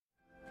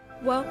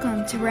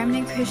Welcome to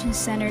Remnant Christian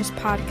Center's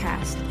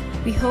podcast.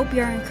 We hope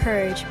you're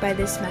encouraged by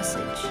this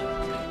message.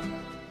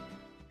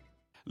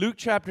 Luke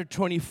chapter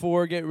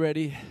 24, get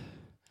ready.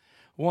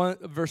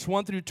 Verse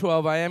 1 through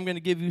 12. I am going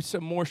to give you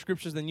some more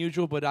scriptures than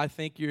usual, but I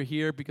think you're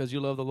here because you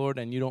love the Lord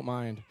and you don't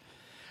mind.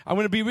 I'm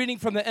going to be reading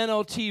from the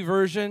NLT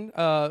version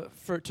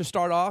to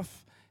start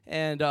off,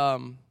 and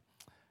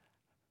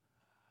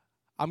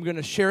I'm going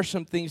to share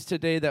some things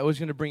today that was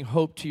going to bring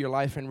hope to your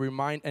life and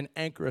remind and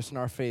anchor us in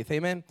our faith.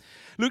 Amen?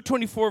 Luke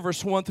 24,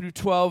 verse 1 through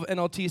 12,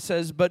 NLT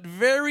says, but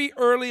very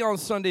early on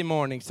Sunday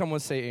morning,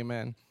 someone say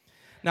amen.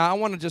 Now, I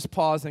want to just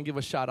pause and give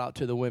a shout out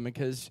to the women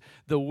because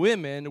the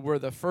women were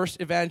the first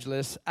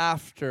evangelists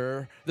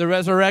after the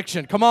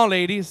resurrection. Come on,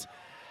 ladies.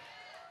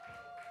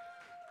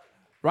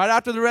 Right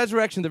after the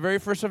resurrection, the very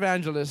first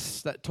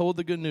evangelists that told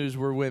the good news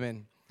were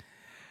women.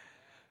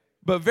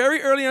 But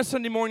very early on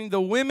Sunday morning,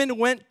 the women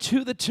went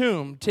to the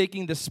tomb,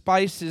 taking the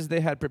spices they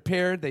had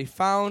prepared. They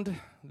found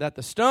that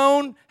the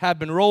stone had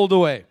been rolled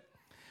away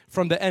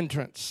from the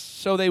entrance.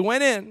 So they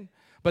went in,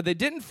 but they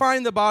didn't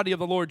find the body of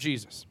the Lord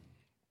Jesus.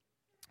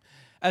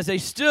 As they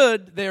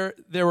stood there,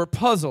 they were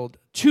puzzled.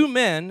 Two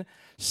men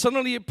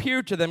suddenly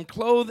appeared to them,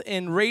 clothed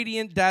in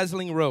radiant,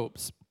 dazzling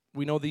robes.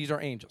 We know these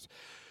are angels.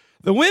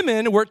 The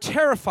women were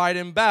terrified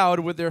and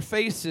bowed with their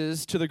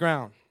faces to the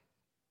ground.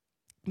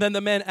 Then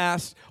the men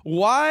asked,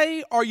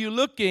 why are you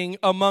looking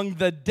among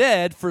the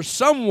dead for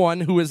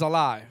someone who is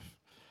alive?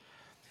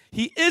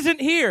 He isn't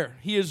here.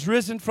 He is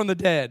risen from the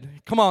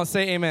dead. Come on,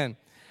 say amen.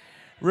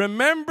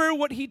 Remember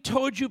what he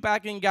told you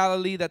back in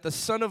Galilee, that the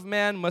Son of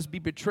Man must be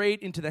betrayed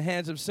into the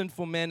hands of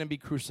sinful men and be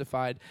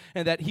crucified,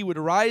 and that he would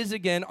rise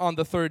again on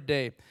the third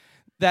day.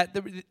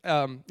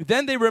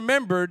 Then they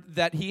remembered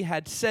that he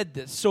had said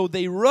this. So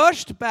they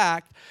rushed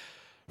back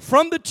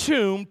from the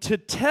tomb to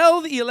tell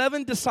the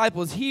 11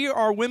 disciples, here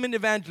are women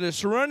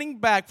evangelists running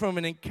back from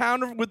an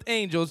encounter with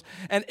angels,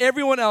 and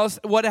everyone else,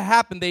 what had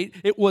happened.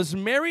 It was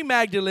Mary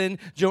Magdalene,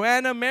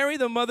 Joanna, Mary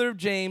the mother of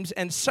James,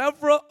 and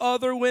several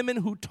other women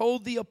who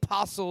told the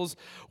apostles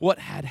what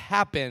had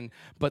happened.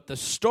 But the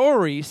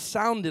story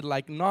sounded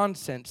like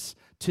nonsense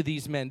to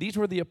these men. These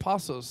were the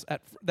apostles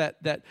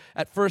that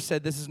at first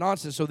said this is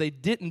nonsense, so they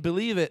didn't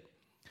believe it.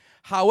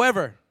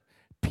 However,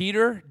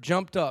 Peter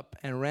jumped up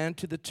and ran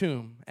to the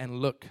tomb and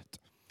looked.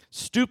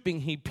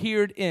 Stooping, he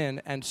peered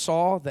in and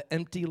saw the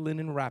empty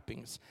linen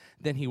wrappings.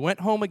 Then he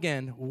went home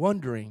again,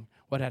 wondering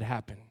what had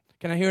happened.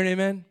 Can I hear an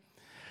amen?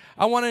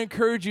 I want to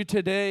encourage you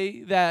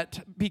today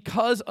that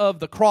because of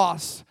the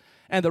cross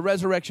and the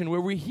resurrection, where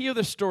we hear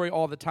the story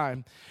all the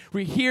time,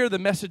 we hear the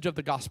message of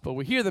the gospel,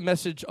 we hear the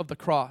message of the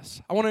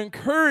cross. I want to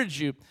encourage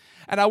you,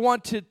 and I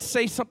want to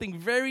say something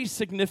very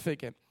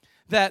significant.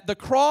 That the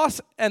cross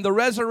and the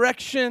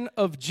resurrection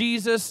of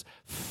Jesus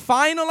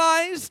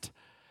finalized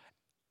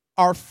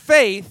our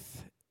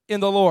faith in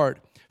the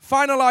Lord.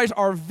 Finalized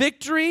our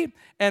victory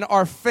and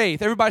our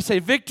faith. Everybody say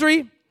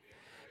victory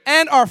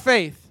and our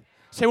faith.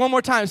 Say one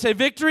more time. Say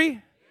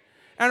victory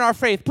and our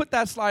faith. Put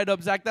that slide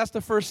up, Zach. That's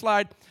the first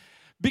slide.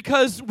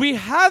 Because we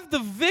have the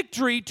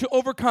victory to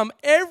overcome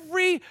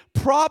every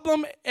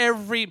problem,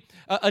 every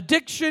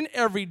addiction,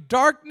 every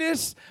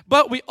darkness.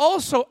 But we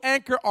also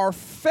anchor our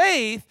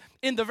faith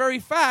in the very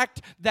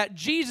fact that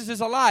Jesus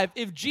is alive.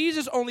 If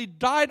Jesus only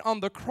died on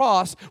the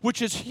cross, which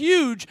is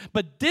huge,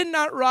 but did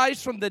not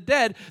rise from the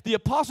dead, the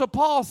Apostle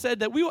Paul said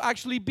that we will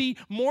actually be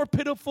more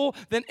pitiful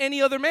than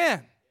any other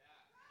man.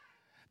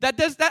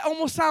 That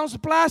almost sounds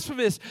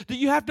blasphemous. That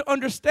you have to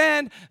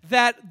understand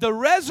that the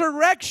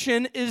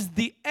resurrection is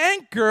the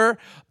anchor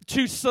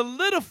to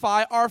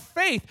solidify our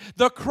faith.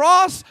 The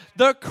cross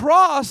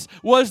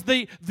was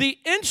the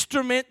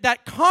instrument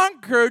that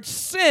conquered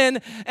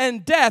sin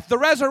and death. The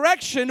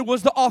resurrection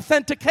was the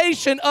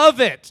authentication of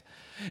it.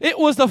 It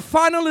was the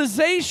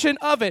finalization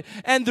of it.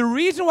 And the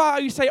reason why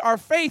you say our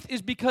faith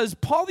is because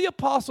Paul the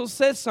Apostle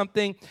says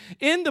something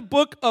in the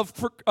book of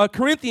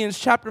Corinthians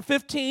chapter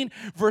 15,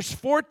 verse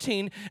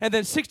 14, and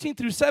then 16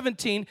 through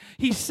 17.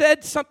 He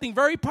said something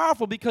very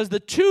powerful because the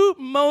two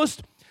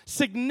most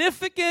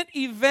significant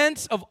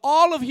events of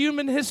all of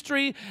human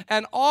history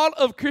and all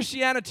of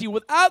Christianity,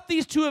 without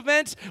these two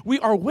events, we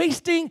are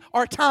wasting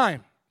our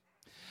time.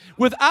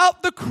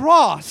 Without the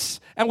cross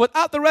and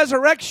without the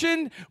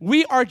resurrection,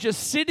 we are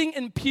just sitting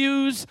in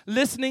pews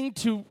listening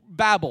to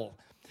babble.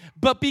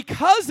 But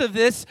because of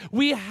this,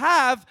 we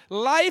have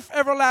life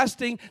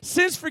everlasting,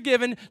 sins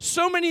forgiven,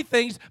 so many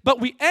things,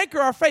 but we anchor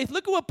our faith.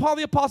 Look at what Paul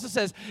the Apostle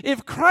says.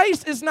 If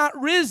Christ is not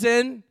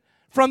risen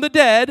from the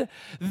dead,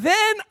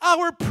 then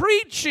our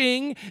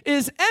preaching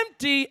is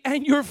empty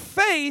and your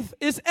faith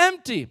is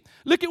empty.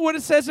 Look at what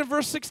it says in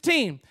verse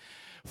 16.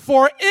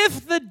 For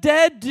if the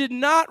dead did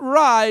not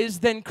rise,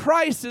 then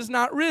Christ is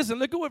not risen.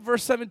 Look at what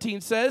verse 17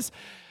 says.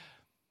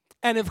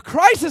 And if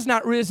Christ is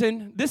not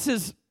risen, this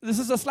is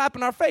a slap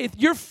in our faith.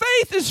 Your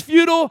faith is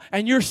futile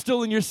and you're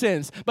still in your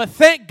sins. But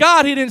thank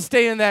God he didn't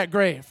stay in that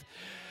grave.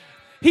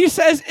 He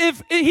says,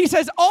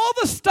 all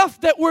the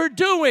stuff that we're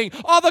doing,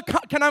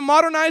 can I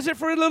modernize it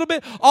for a little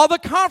bit? All the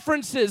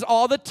conferences,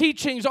 all the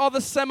teachings, all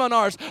the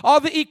seminars, all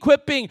the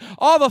equipping,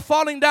 all the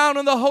falling down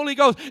on the Holy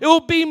Ghost, it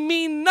will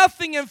mean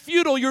nothing and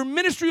futile. Your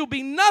ministry will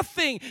be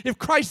nothing if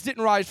Christ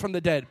didn't rise from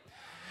the dead.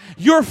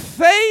 Your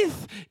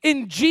faith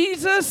in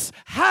Jesus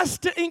has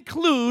to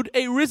include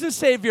a risen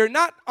Savior,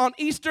 not on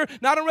Easter,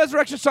 not on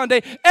Resurrection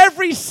Sunday,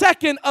 every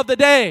second of the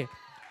day.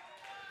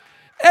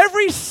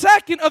 Every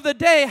second of the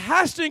day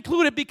has to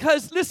include it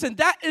because, listen,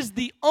 that is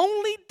the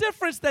only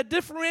difference that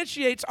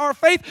differentiates our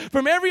faith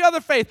from every other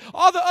faith.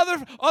 All the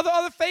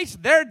other faiths,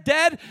 they're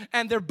dead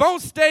and their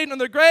bones stayed in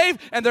their grave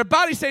and their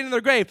body stayed in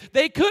their grave.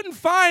 They couldn't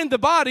find the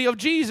body of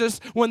Jesus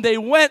when they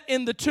went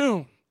in the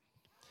tomb.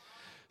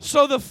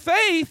 So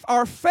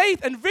our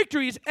faith and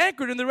victory is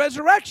anchored in the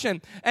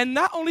resurrection. And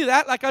not only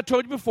that, like I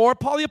told you before,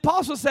 Paul the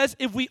Apostle says,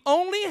 if we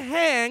only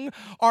hang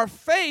our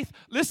faith,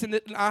 listen,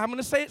 I'm going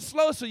to say it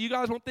slow so you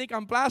guys won't think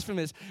I'm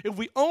blasphemous. If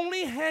we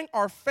only hang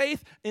our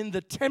faith in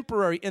the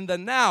temporary, in the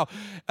now,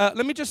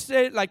 let me just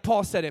say it like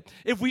Paul said it.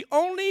 If we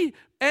only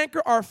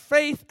anchor our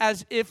faith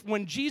as if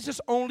when Jesus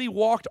only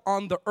walked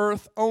on the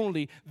earth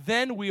only,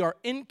 then we are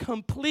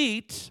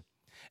incomplete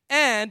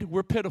and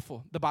we're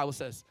pitiful, the Bible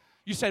says.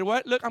 You said,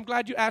 what? Look, I'm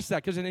glad you asked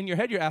that because in your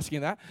head you're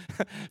asking that.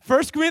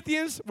 1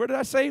 Corinthians, where did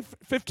I say?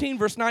 15,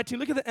 verse 19.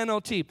 Look at the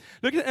NLT.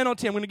 Look at the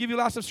NLT. I'm going to give you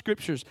lots of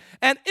scriptures.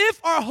 And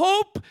if our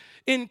hope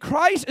in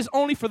Christ is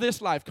only for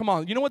this life. Come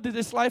on. You know what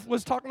this life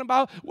was talking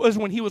about? Was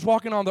when he was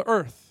walking on the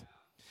earth.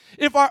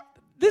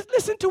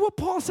 Listen to what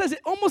Paul says. It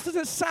almost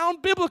doesn't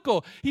sound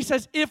biblical. He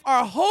says, if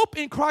our hope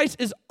in Christ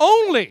is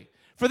only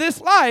for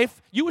this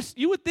life, you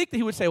would think that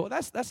he would say, well,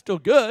 that's still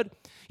good.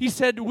 He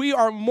said, we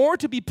are more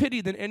to be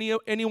pitied than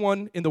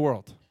anyone in the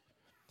world.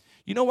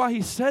 You know why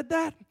he said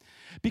that?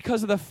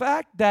 Because of the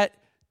fact that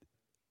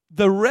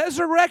the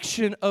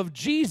resurrection of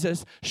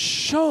Jesus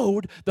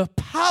showed the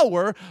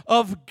power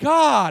of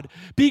God.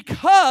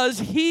 Because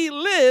he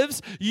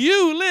lives,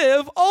 you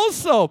live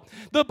also.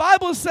 The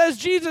Bible says,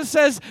 Jesus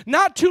says,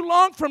 not too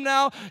long from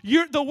now,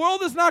 the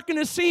world is not going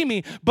to see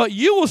me, but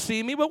you will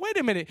see me. But wait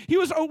a minute.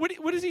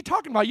 What is he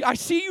talking about? I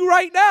see you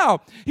right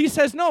now. He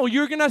says, no,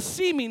 you're going to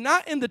see me,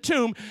 not in the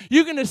tomb.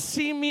 You're going to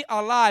see me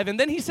alive. And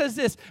then he says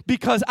this,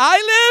 because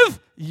I live,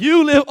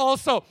 you live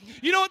also.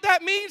 You know what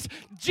that means?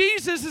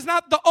 Jesus is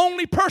not the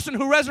only person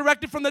who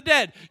resurrected from the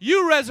dead.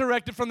 You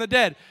resurrected from the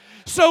dead.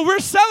 So we're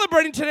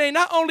celebrating today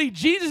not only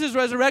Jesus'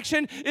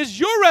 resurrection, is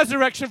your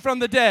resurrection from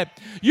the dead,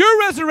 your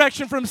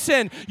resurrection from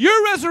sin,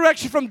 your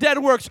resurrection from dead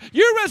works,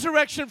 your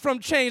resurrection from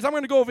chains. I'm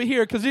going to go over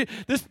here because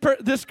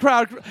this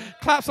crowd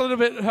claps a little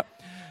bit.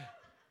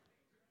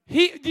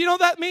 Do you know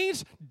what that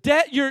means?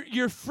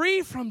 You're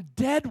free from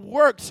dead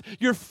works.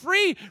 You're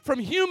free from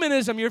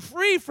humanism. You're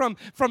free from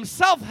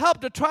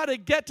self-help to try to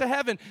get to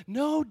heaven.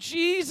 No,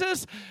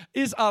 Jesus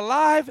is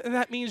alive, and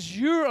that means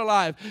you're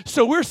alive.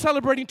 So we're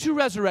celebrating two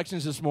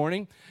resurrections this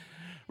morning.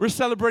 We're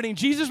celebrating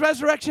Jesus'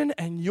 resurrection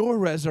and your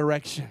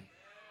resurrection.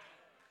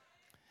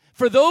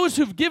 For those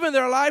who've given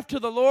their life to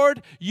the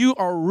Lord, you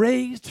are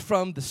raised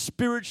from the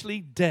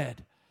spiritually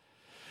dead.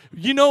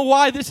 You know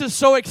why this is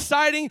so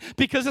exciting?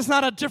 Because it's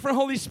not a different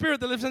Holy Spirit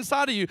that lives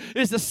inside of you.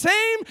 It's the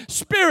same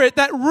Spirit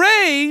that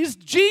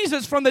raised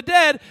Jesus from the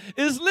dead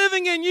is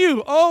living in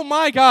you. Oh,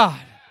 my God.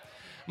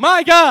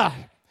 My God.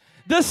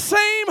 The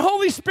same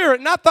Holy Spirit,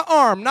 not the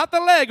arm, not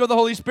the leg of the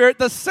Holy Spirit,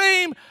 the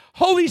same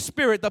Holy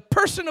Spirit, the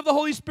person of the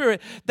Holy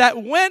Spirit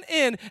that went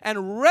in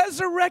and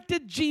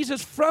resurrected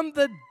Jesus from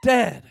the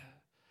dead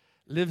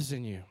lives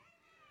in you.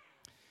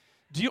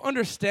 Do you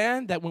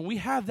understand that when we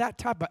have that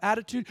type of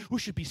attitude, we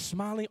should be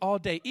smiling all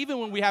day, even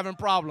when we're having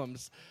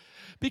problems?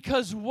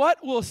 Because what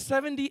will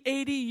 70,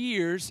 80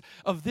 years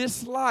of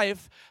this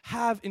life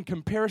have in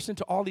comparison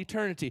to all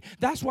eternity?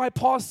 That's why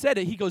Paul said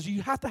it. He goes,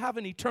 you have to have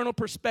an eternal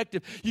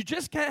perspective. You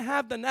just can't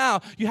have the now.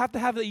 You have to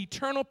have the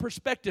eternal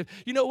perspective.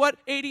 You know what?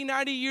 80,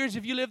 90 years,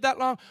 if you live that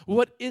long,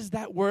 what is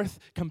that worth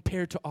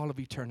compared to all of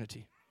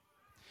eternity?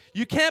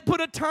 You can't put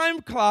a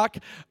time clock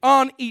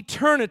on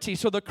eternity.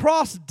 So the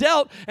cross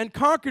dealt and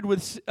conquered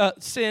with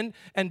sin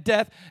and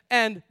death,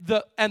 and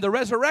the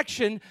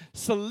resurrection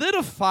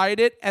solidified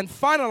it and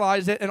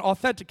finalized it and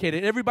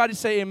authenticated it. Everybody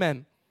say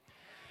amen.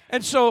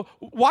 And so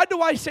why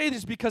do I say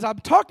this? Because I'm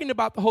talking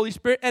about the Holy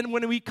Spirit, and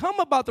when we come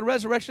about the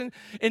resurrection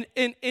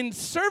in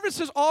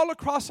services all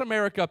across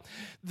America,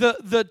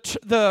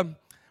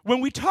 when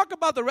we talk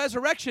about the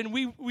resurrection,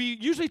 we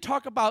usually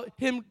talk about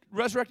him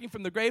resurrecting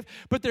from the grave,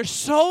 but there's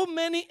so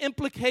many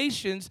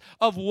implications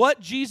of what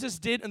Jesus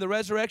did in the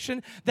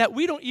resurrection that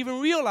we don't even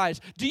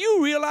realize. Do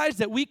you realize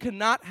that we could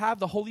not have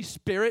the Holy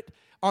Spirit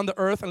on the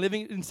earth and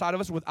living inside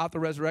of us without the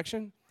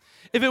resurrection?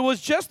 If it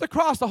was just the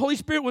cross, the Holy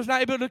Spirit was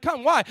not able to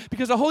come. Why?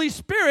 Because the Holy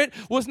Spirit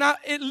was not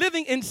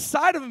living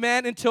inside of a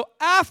man until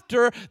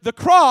after the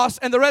cross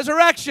and the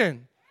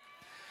resurrection.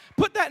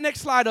 Put that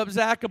next slide up,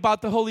 Zach,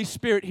 about the Holy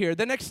Spirit here.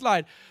 The next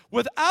slide.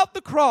 Without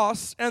the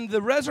cross and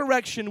the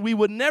resurrection, we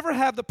would never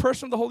have the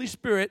person of the Holy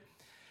Spirit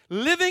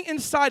living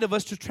inside of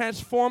us to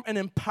transform and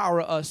empower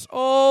us.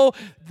 Oh,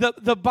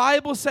 the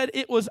Bible said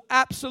it was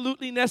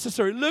absolutely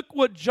necessary. Look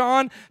what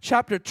John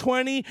chapter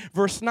 20,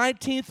 verse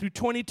 19 through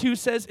 22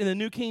 says in the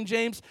New King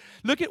James.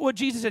 Look at what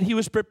Jesus said. He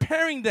was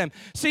preparing them.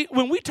 See,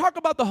 when we talk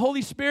about the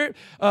Holy Spirit,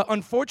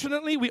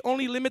 unfortunately, we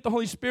only limit the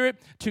Holy Spirit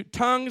to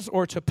tongues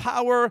or to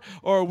power,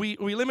 or we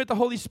limit the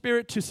Holy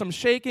Spirit to some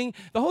shaking.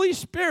 The Holy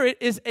Spirit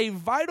is a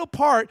vital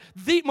part,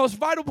 the most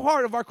vital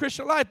part of our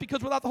Christian life,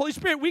 because without the Holy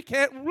Spirit, we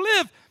can't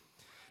live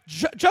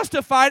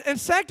justified and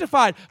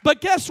sanctified. But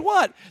guess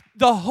what?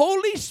 The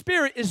Holy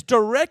Spirit is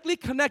directly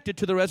connected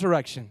to the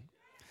resurrection.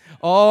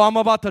 Oh, I'm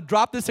about to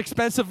drop this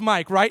expensive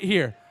mic right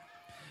here.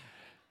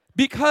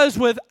 Because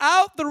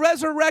without the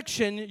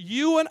resurrection,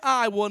 you and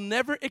I will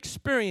never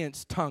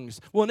experience tongues.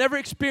 We'll never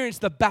experience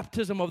the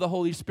baptism of the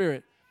Holy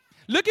Spirit.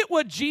 Look at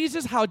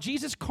how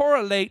Jesus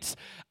correlates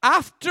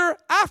after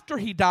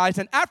he dies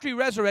and after he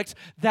resurrects,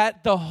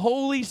 that the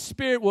Holy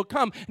Spirit will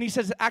come. And he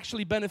says it's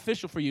actually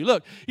beneficial for you.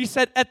 Look, he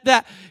said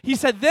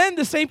then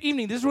the same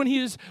evening, this is when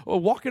he was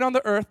walking on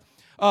the earth,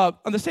 on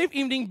the same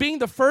evening, being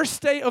the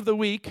first day of the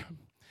week,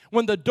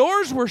 when the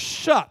doors were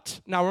shut.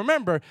 Now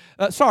remember,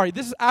 this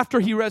is after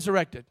he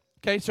resurrected.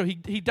 Okay, so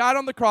he died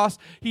on the cross.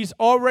 He's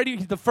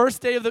the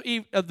first day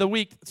of the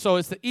week, so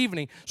it's the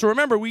evening. So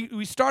remember,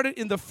 we started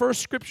in the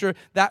first scripture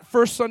that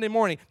first Sunday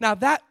morning. Now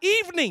that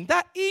evening,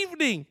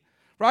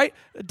 right?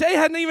 The day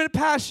hadn't even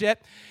passed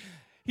yet.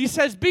 He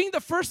says, being the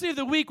first day of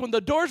the week, when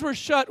the doors were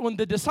shut, when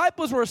the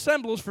disciples were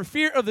assembled for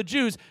fear of the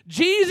Jews,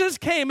 Jesus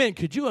came in.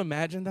 Could you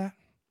imagine that?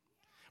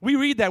 We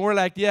read that, and we're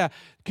like, yeah.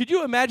 Could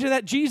you imagine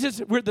that?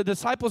 The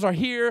disciples are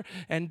here,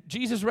 and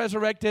Jesus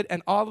resurrected,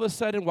 and all of a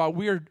sudden, while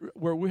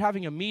we're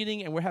having a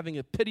meeting, and we're having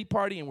a pity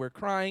party, and we're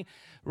crying,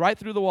 right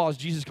through the walls,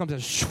 Jesus comes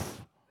in,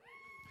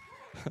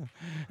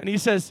 and he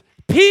says,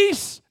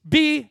 peace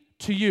be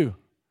to you.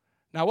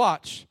 Now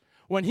watch.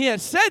 When he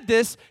had said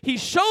this, he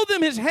showed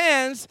them his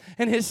hands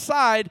and his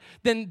side.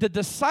 Then the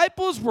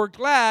disciples were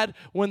glad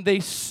when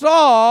they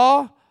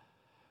saw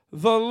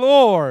the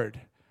Lord.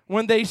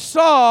 When they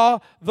saw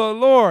the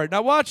Lord.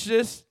 Now watch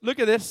this. Look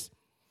at this.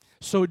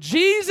 So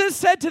Jesus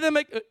said to them,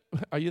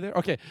 are you there?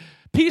 Okay.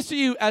 Peace to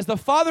you. As the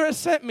Father has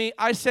sent me,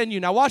 I send you.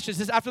 Now watch this.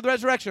 This is after the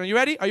resurrection. Are you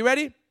ready? Are you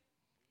ready?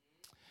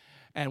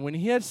 And when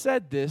he had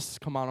said this,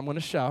 come on, I'm going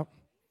to shout.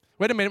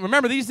 Wait a minute.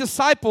 Remember, these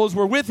disciples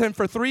were with him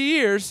for 3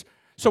 years.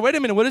 So wait a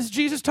minute. What is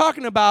Jesus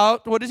talking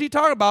about? What is he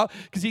talking about?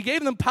 Because he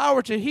gave them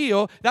power to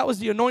heal. That was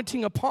the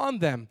anointing upon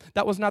them.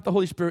 That was not the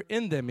Holy Spirit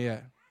in them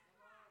yet.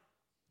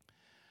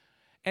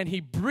 And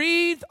he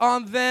breathed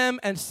on them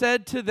and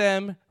said to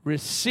them,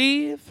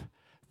 receive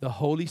the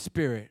Holy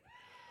Spirit.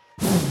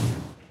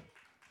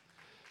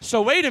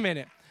 So wait a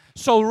minute.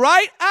 So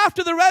right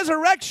after the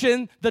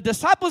resurrection, the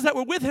disciples that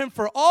were with him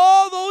for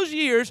all those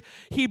years,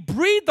 he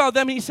breathed on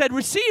them and he said,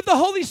 receive the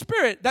Holy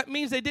Spirit. That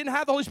means they didn't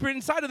have the Holy Spirit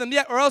inside of them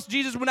yet, or else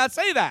Jesus would not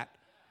say that.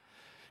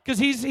 Because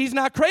he's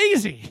not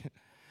crazy.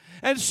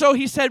 And so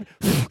he said,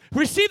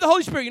 receive the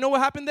Holy Spirit. You know what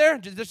happened there?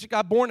 Just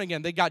got born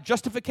again. They got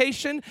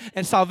justification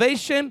and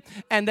salvation,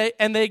 and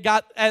they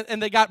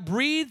got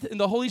breathed in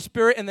the Holy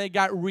Spirit, and they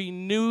got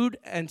renewed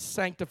and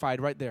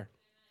sanctified right there.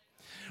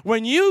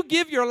 When you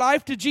give your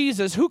life to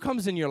Jesus, who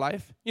comes in your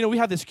life? You know, we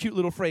have this cute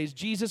little phrase,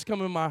 Jesus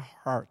come in my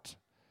heart.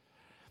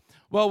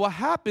 Well, what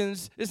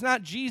happens is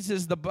not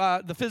Jesus,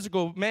 the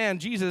physical man,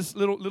 Jesus,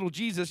 little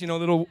Jesus, you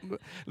know,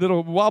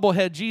 little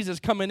wobblehead Jesus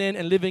coming in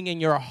and living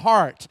in your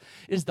heart.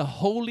 Is the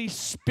Holy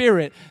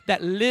Spirit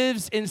that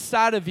lives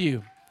inside of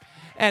you.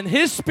 And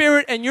his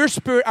spirit and your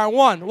spirit are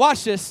one.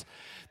 Watch this.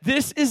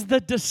 This is the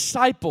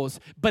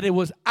disciples. But it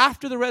was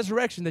after the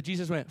resurrection that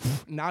Jesus went,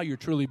 now you're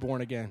truly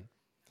born again.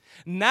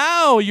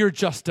 Now you're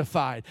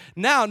justified.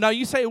 Now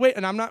you say, wait,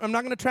 and I'm not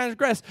going to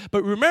transgress.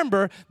 But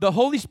remember, the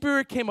Holy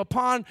Spirit came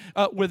upon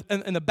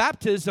in the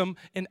baptism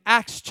in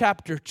Acts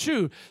chapter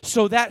 2.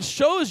 So that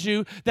shows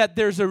you that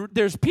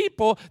there's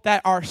people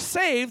that are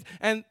saved,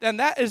 and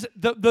that is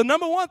the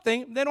number one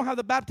thing. They don't have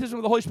the baptism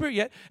of the Holy Spirit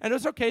yet, and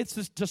it's okay. It's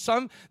just, to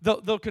some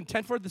they'll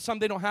contend for it. To some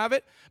they don't have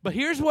it. But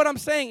here's what I'm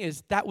saying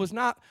is that was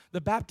not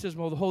the baptism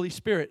of the Holy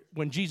Spirit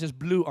when Jesus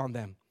blew on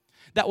them.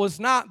 That was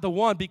not the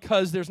one,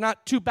 because there's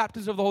not two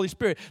baptisms of the Holy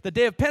Spirit. The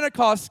day of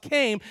Pentecost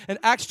came in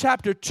Acts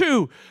chapter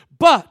 2,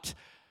 but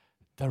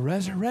the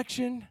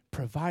resurrection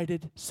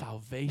provided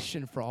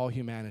salvation for all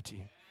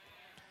humanity.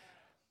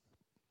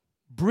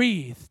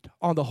 Breathed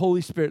on the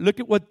Holy Spirit. Look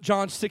at what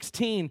John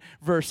 16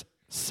 verse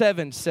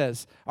 7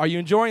 says. Are you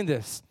enjoying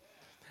this?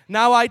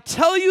 Now I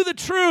tell you the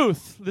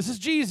truth. This is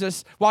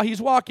Jesus while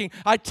he's walking.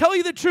 I tell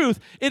you the truth.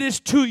 It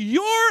is to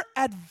your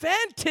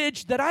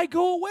advantage that I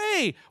go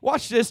away.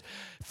 Watch this.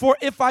 For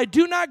if I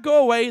do not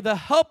go away, the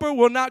helper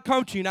will not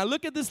come to you. Now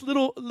look at this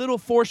little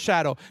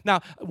foreshadow.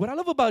 Now, what I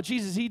love about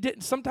Jesus,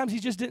 sometimes he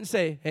just didn't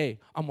say, hey,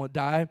 I'm going to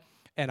die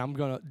and I'm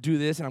going to do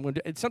this and I'm going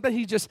to do it. Sometimes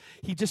he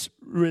just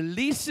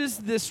releases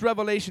this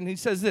revelation. He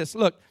says this,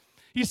 look,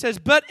 He says,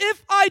 but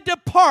if I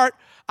depart,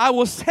 I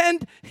will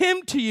send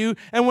him to you,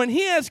 and when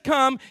he has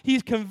come,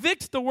 he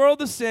convicts the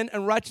world of sin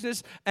and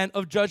righteousness and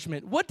of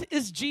judgment. What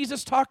is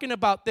Jesus talking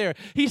about there?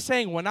 He's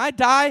saying, when I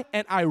die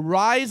and I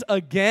rise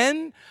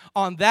again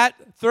on that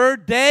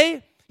third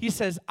day, he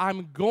says,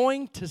 I'm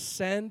going to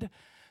send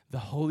the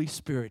Holy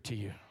Spirit to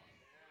you.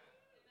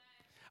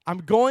 I'm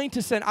going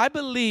to send, I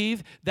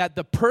believe that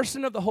the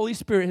person of the Holy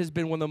Spirit has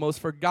been one of the most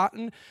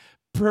forgotten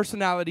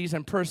personalities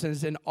and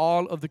persons in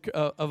all of the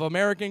of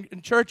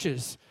American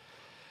churches.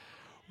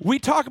 We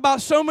talk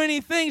about so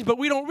many things, but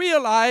we don't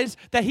realize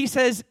that he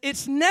says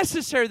it's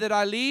necessary that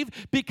I leave,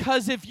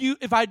 because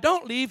if I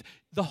don't leave,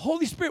 the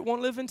Holy Spirit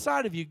won't live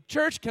inside of you.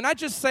 Church, can I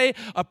just say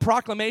a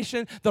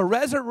proclamation? The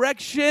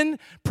resurrection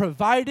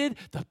provided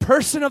the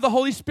person of the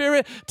Holy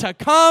Spirit to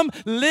come,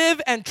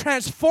 live, and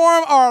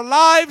transform our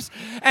lives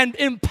and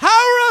empower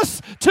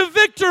us to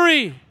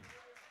victory.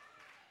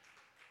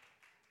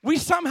 We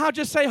somehow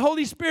just say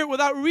Holy Spirit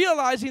without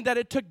realizing that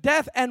it took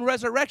death and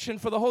resurrection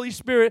for the Holy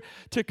Spirit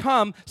to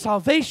come.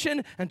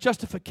 Salvation and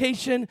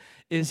justification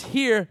is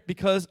here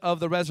because of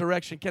the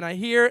resurrection. Can I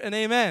hear an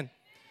amen?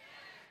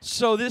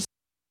 So this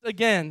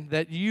again,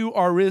 that you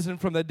are risen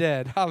from the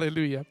dead.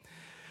 Hallelujah.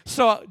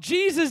 So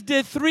Jesus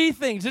did three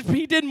things.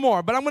 He did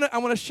more, but I'm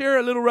gonna share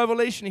a little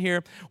revelation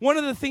here. One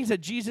of the things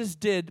that Jesus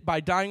did by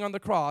dying on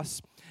the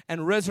cross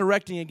and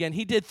resurrecting again,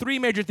 he did three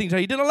major things.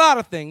 He did a lot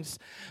of things,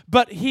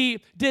 but he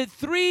did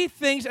three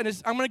things, and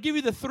I'm going to give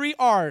you the 3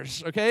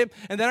 R's, okay?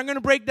 And then I'm going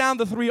to break down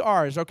the 3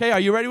 R's, okay? Are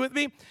you ready with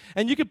me?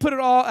 And you can put it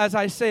all as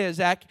I say it,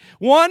 Zach.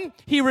 1,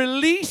 he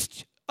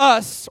released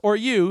us or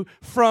you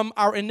from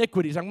our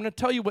iniquities. I'm going to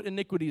tell you what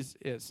iniquities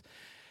is.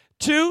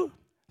 2,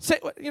 say,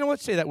 you know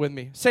what? Say that with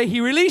me. Say,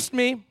 he released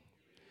me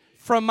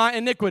from my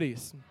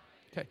iniquities.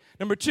 Okay.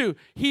 Number 2,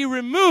 he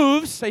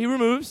removes, say he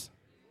removes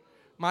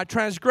my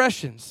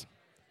transgressions.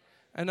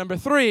 And number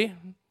 3,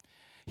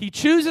 he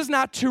chooses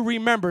not to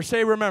remember,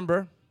 say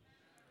remember,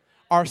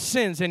 our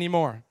sins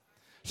anymore.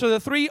 So the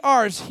 3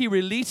 R's, he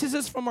releases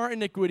us from our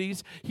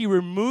iniquities, he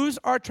removes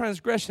our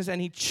transgressions, and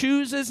he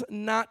chooses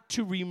not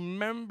to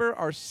remember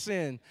our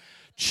sin.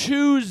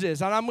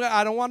 Chooses. And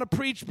I don't want to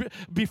preach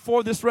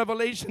before this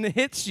revelation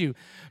hits you,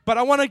 but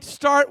I want to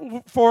start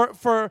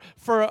for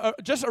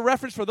just a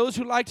reference for those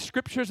who like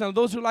scriptures and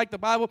those who like the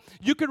Bible.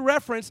 You could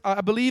reference, I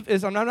believe,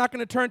 I'm not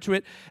going to turn to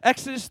it,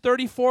 Exodus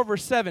 34,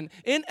 verse 7.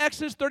 In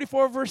Exodus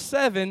 34, verse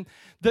 7,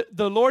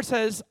 the Lord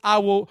says, I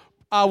will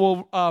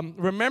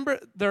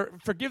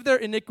forgive their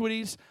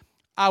iniquities.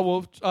 I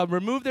will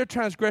remove their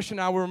transgression.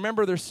 I will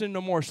remember their sin no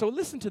more. So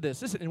listen to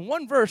this. Listen, in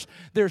one verse,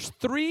 there's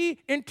 3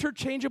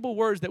 interchangeable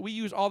words that we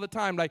use all the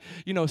time, like,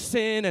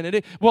 sin and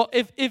it. Well,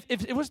 if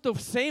it was the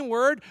same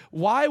word,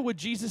 why would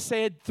Jesus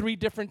say it 3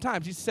 different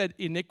times? He said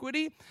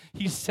iniquity,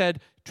 he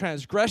said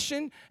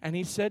transgression, and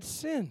he said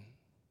sin.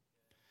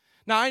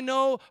 Now, I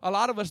know a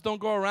lot of us don't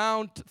go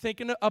around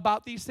thinking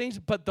about these things,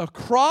 but the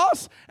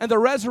cross and the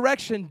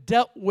resurrection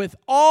dealt with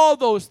all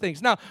those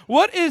things. Now,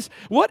 what is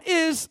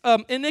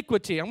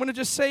iniquity? I'm going to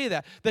just say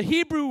that. The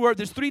Hebrew word,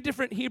 there's 3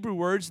 different Hebrew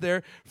words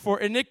there for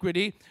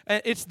iniquity.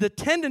 It's the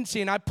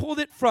tendency, and I pulled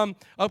it from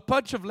a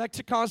bunch of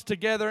lexicons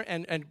together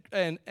and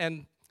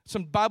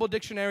some Bible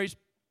dictionaries.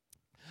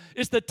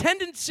 It's the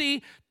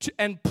tendency to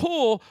and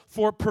pull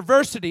for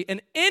perversity,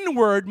 an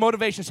inward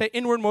motivation, say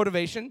inward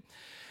motivation,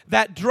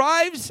 that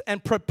drives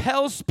and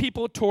propels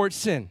people towards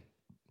sin.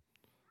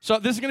 So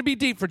this is going to be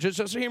deep,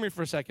 so hear me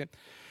for a second.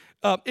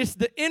 It's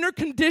the inner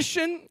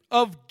condition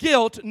of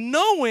guilt,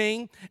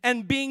 knowing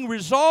and being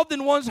resolved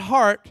in one's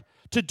heart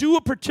to do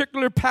a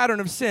particular pattern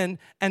of sin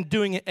and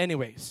doing it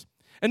anyways.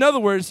 In other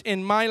words,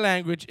 in my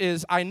language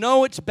is, I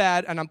know it's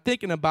bad and I'm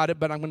thinking about it,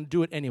 but I'm going to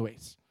do it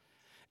anyways.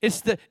 It's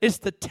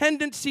the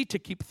tendency to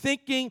keep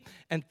thinking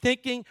and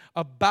thinking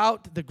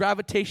about the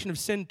gravitation of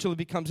sin until it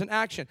becomes an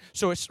action.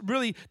 So it's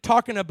really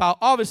talking about,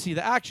 obviously,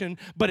 the action,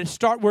 but it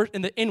starts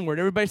in the inward.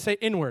 Everybody say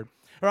inward,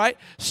 all right?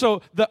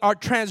 So our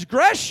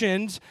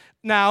transgressions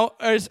now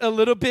is a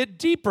little bit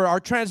deeper.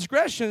 Our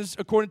transgressions,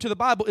 according to the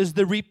Bible, is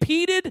the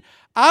repeated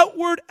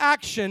outward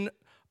action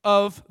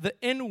of the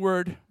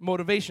inward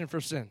motivation for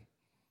sin.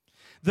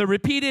 The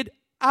repeated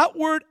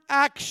outward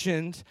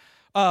actions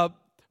of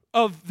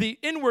the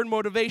inward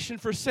motivation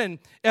for sin.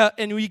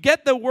 And we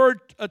get the word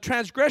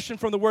transgression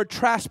from the word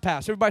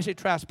trespass. Everybody say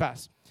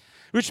trespass.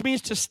 Which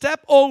means to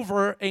step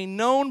over a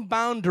known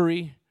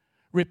boundary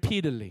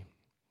repeatedly.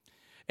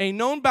 A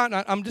known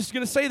boundary. I'm just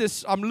going to say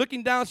this. I'm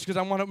looking down because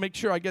I want to make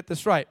sure I get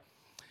this right.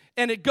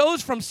 And it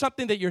goes from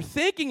something that you're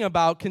thinking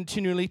about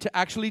continually to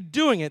actually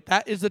doing it.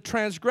 That is the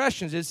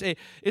transgressions.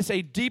 It's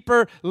a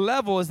deeper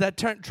level, is that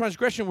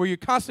transgression where you're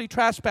constantly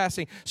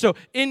trespassing. So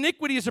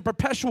iniquity is a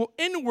perpetual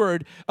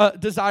inward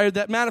desire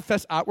that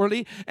manifests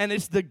outwardly, and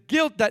it's the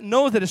guilt that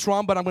knows that it's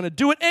wrong, but I'm going to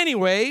do it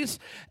anyways.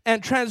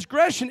 And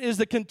transgression is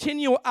the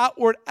continual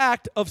outward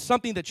act of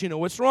something that you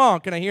know it's wrong.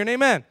 Can I hear an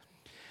amen?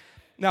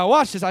 Now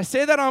watch this. I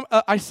say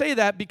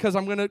that because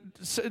I'm going to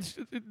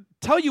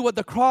tell you what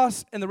the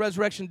cross and the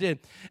resurrection did.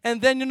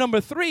 And then in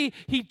number 3,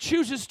 he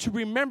chooses to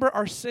remember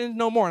our sins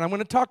no more. And I'm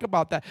going to talk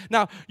about that.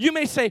 Now, you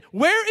may say,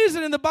 where is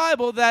it in the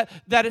Bible that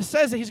it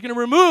says that he's going to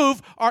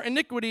remove our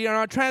iniquity and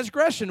our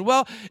transgression?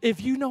 Well,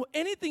 if you know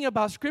anything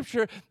about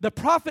Scripture, the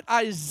prophet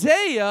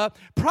Isaiah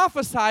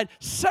prophesied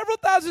several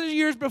thousand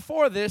years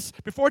before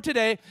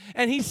today,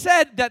 and he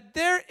said that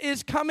there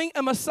is coming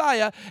a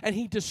Messiah, and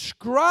he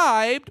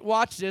described,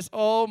 watch this,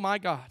 oh my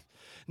God,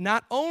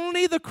 not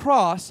only the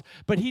cross,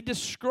 but he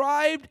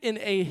described in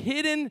a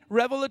hidden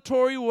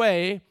revelatory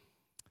way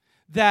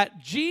that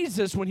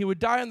Jesus, when he would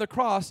die on the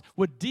cross,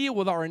 would deal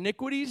with our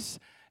iniquities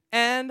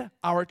and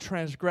our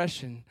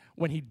transgression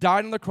when he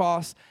died on the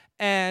cross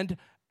and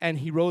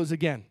he rose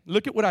again.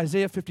 Look at what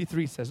Isaiah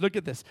 53 says. Look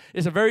at this.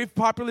 It's a very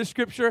popular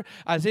scripture,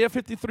 Isaiah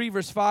 53,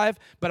 verse 5,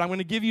 but I'm going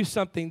to give you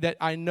something that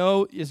I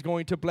know is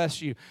going to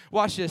bless you.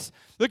 Watch this.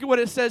 Look at what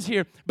it says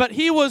here. But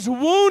he was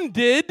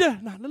wounded.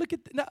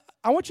 Now,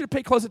 I want you to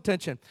pay close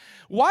attention.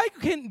 Why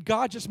couldn't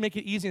God just make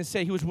it easy and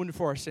say he was wounded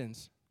for our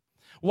sins?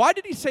 Why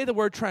did he say the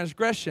word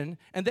transgression,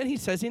 and then he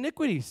says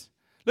iniquities?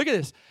 Look at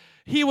this.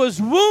 He was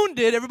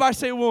wounded. Everybody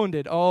say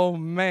wounded. Oh,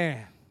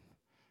 man.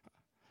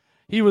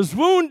 He was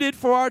wounded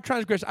for our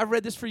transgression. I've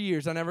read this for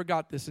years. I never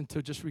got this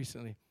until just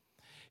recently.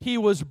 He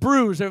was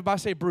bruised.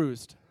 Everybody say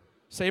bruised.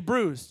 Say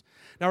bruised.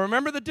 Now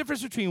remember the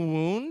difference between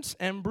wounds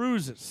and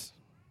bruises.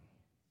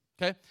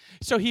 Okay?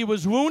 So he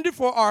was wounded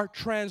for our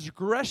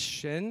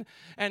transgression,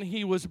 and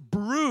he was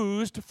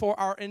bruised for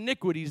our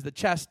iniquities. The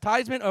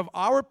chastisement of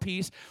our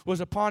peace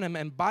was upon him,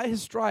 and by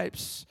his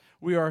stripes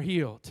we are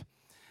healed.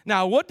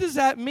 Now, what does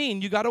that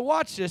mean? You got to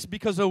watch this,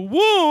 because a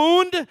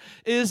wound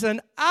is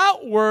an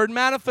outward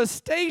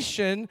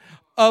manifestation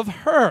of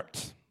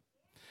hurt.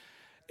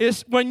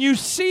 It's when you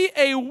see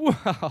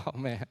oh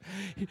man,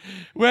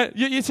 when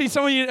you see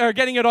some of you are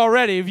getting it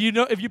already. If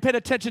you paid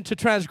attention to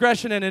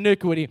transgression and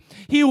iniquity,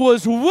 he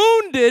was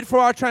wounded for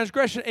our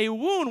transgression. A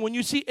wound. When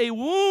you see a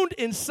wound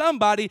in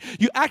somebody,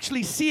 you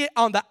actually see it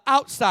on the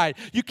outside.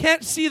 You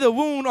can't see the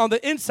wound on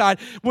the inside.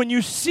 When you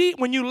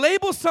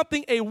label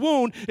something a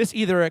wound, it's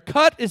either a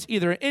cut, it's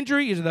either an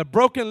injury, either a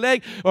broken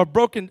leg or a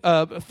broken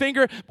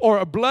finger or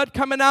a blood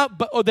coming out.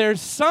 But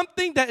there's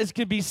something that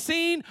can be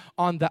seen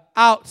on the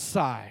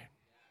outside.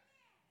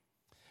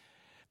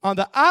 On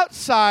the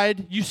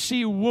outside, you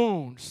see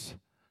wounds,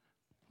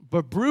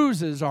 but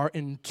bruises are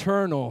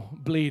internal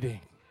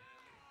bleeding.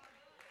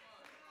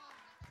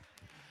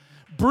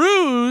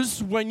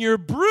 When you're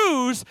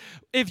bruised,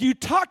 if you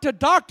talk to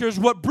doctors,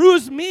 what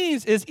bruise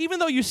means is even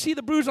though you see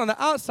the bruise on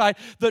the outside,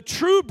 the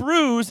true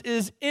bruise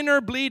is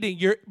inner bleeding.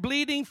 You're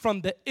bleeding from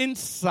the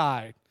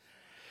inside.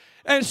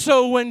 And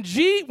so when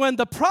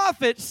the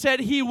prophet said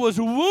he was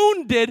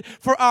wounded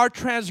for our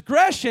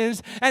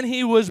transgressions and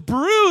he was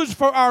bruised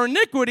for our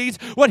iniquities,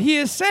 what he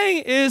is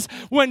saying is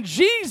when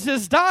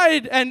Jesus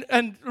died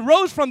and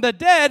rose from the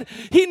dead,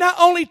 he not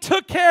only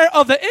took care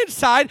of the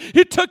inside,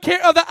 he took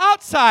care of the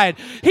outside.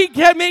 He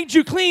made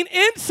you clean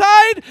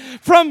inside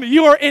from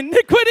your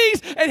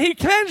iniquities, and he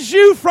cleansed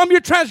you from your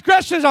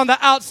transgressions on the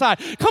outside.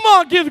 Come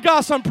on, give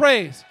God some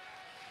praise.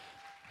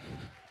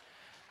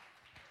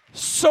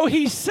 So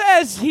he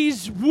says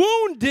he's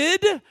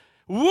wounded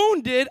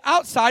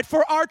outside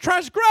for our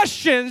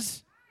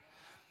transgressions,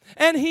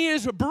 and he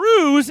is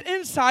bruised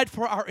inside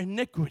for our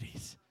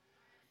iniquities.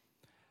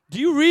 Do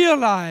you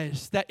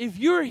realize that if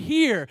you're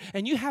here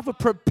and you have a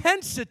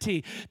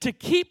propensity to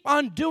keep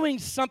on doing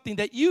something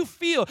that you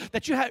feel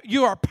that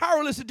you are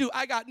powerless to do,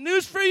 I got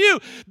news for you.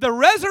 The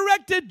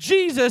resurrected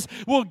Jesus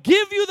will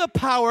give you the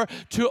power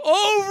to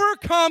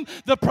overcome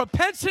the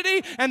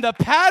propensity and the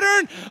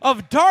pattern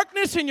of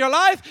darkness in your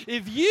life.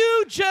 If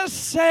you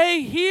just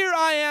say, here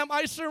I am,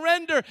 I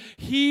surrender,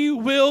 he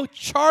will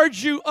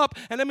charge you up.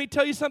 And let me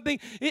tell you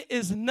something, it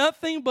is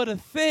nothing but a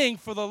thing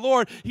for the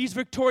Lord. He's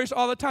victorious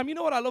all the time. You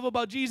know what I love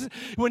about Jesus?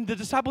 When the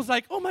disciples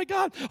like, oh my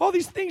God, all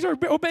these things are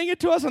obeying it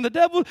to us and the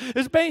devil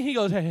is obeying, he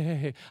goes,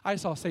 hey, I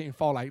saw Satan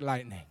fall like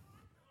lightning.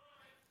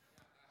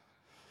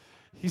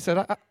 He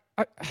said,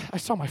 I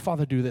saw my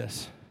Father do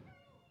this.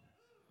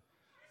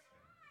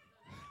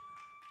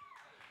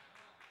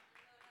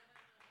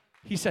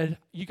 He said,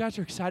 you guys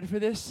are excited for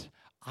this?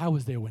 I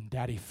was there when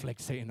Daddy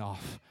flicked Satan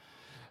off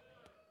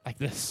like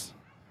this.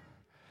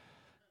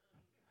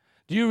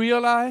 Do you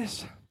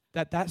realize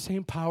that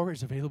same power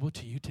is available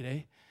to you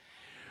today?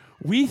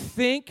 We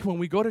think when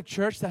we go to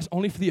church that's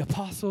only for the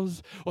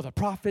apostles or the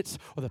prophets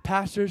or the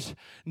pastors.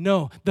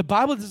 No, the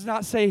Bible does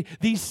not say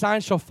these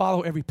signs shall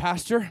follow every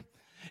pastor.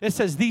 It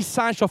says these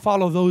signs shall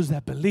follow those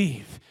that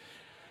believe.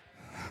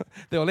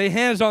 They'll lay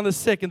hands on the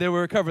sick and they will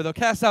recover. They'll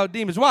cast out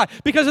demons. Why?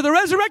 Because of the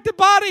resurrected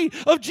body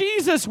of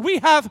Jesus, we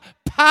have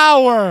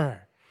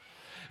power,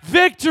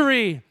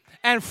 victory,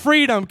 and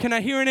freedom. Can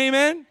I hear an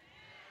amen?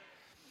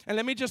 And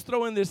let me just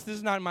throw in this. This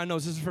is not in my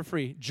notes. This is for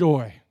free.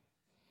 Joy.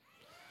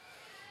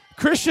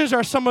 Christians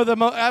are some of the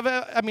most,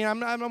 I'm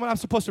not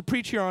supposed to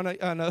preach here on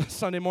a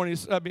Sunday morning,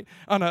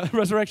 on a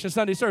Resurrection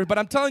Sunday service, but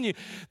I'm telling you,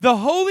 the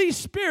Holy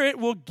Spirit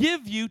will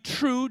give you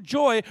true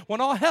joy when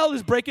all hell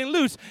is breaking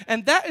loose,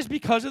 and that is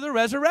because of the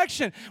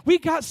resurrection. We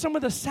got some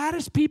of the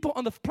saddest people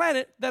on the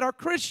planet that are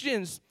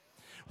Christians.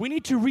 We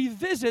need to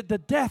revisit the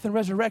death and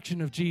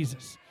resurrection of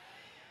Jesus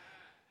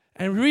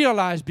and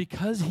realize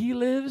because he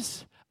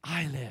lives,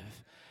 I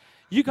live.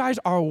 You guys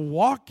are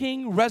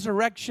walking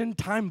resurrection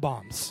time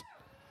bombs.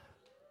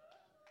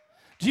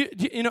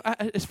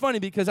 It's funny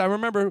because I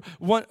remember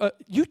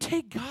you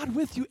take God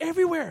with you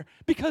everywhere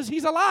because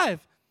he's alive.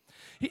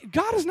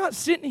 God is not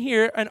sitting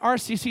here in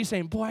RCC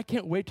saying, boy, I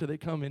can't wait till they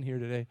come in here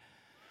today.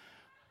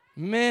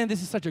 Man,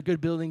 this is such a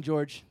good building,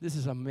 George. This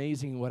is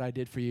amazing what I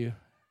did for you.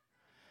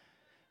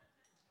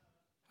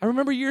 I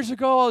remember years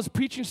ago I was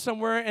preaching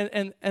somewhere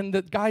and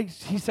the guy,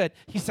 he said,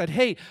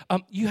 hey,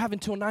 you have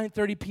until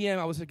 9:30 p.m.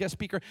 I was a guest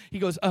speaker. He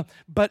goes,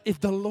 but if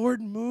the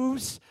Lord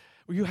moves,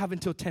 you have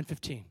until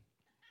 10:15.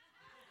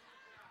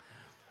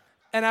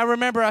 And I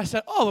remember I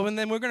said, oh, and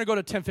then we're going to go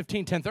to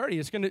 10:15, 10:30.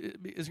 It's going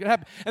to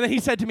happen. And then he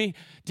said to me,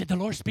 did the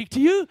Lord speak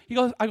to you?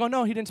 I go,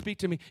 no, he didn't speak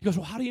to me. He goes,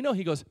 well, how do you know?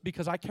 He goes,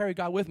 because I carry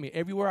God with me.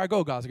 Everywhere I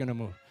go, God's going to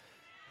move.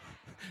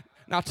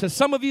 Now, to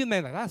some of you,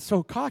 man, that's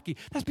so cocky.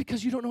 That's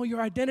because you don't know your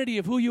identity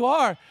of who you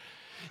are.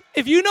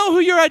 If you know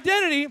who your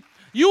identity,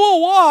 you will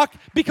walk,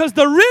 because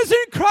the risen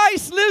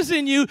Christ lives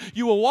in you,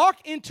 you will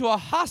walk into a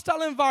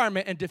hostile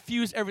environment and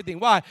diffuse everything.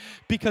 Why?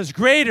 Because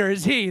greater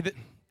is he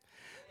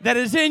that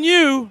is in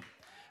you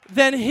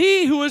than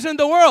he who is in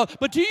the world.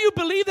 But do you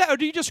believe that, or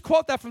do you just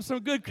quote that from some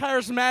good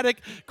charismatic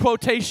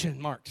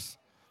quotation marks?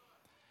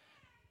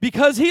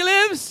 Because he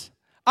lives,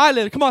 I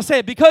live. Come on, say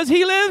it. Because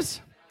he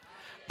lives,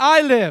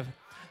 I live.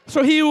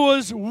 So he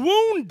was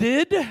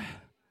wounded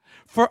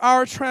for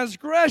our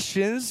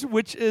transgressions,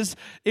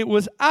 it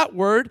was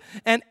outward,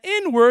 and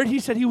inward, he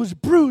said he was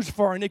bruised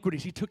for our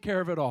iniquities. He took care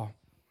of it all.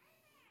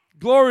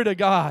 Glory to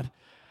God.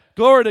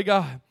 Glory to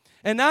God.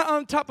 And now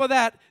on top of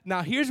that,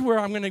 now here's where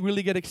I'm going to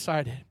really get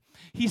excited.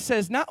 He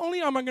says, not only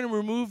am I going to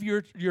remove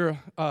your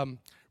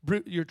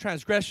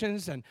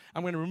transgressions and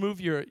I'm going to remove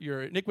your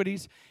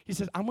iniquities, he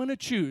says, I'm going to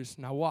choose.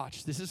 Now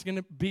watch, this is going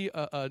to be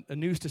a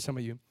news to some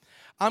of you.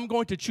 I'm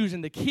going to choose,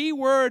 and the key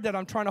word that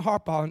I'm trying to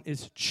harp on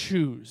is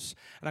choose.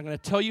 And I'm going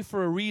to tell you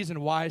for a reason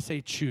why I say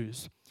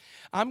choose.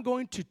 I'm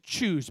going to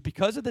choose,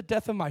 because of the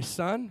death of my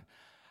son,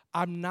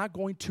 I'm not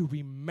going to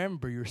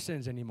remember your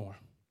sins anymore.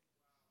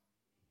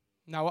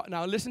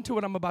 Now listen to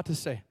what I'm about to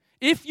say.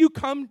 If you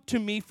come to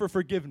me for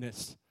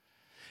forgiveness,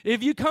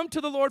 if you come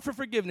to the Lord for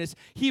forgiveness,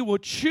 he will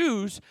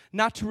choose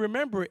not to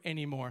remember it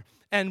anymore.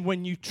 And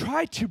when you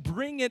try to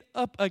bring it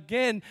up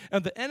again,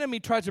 and the enemy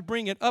tries to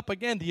bring it up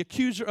again, the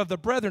accuser of the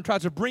brethren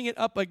tries to bring it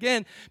up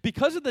again,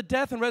 because of the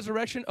death and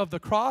resurrection of the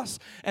cross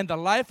and the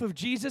life of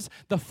Jesus,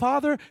 the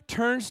Father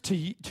turns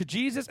to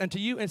Jesus and to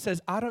you and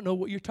says, I don't know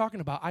what you're talking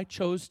about. I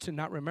chose to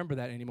not remember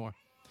that anymore.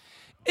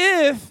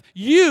 If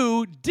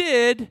you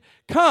did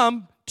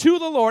come to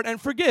the Lord and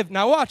forgive.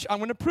 Now watch, I'm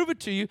going to prove it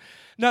to you.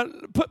 Now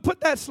put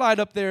that slide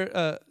up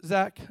there,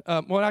 Zach.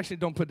 Well, actually,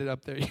 don't put it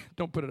up there.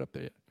 Don't put it up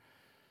there yet.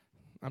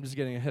 I'm just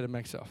getting ahead of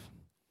myself.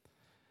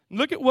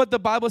 Look at what the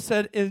Bible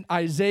said in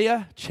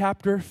Isaiah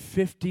chapter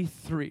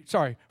 43.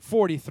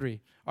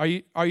 43. Are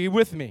you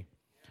with me?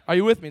 Are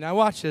you with me? Now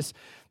watch this.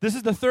 This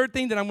is the third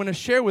thing that I'm going to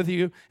share with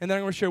you, and then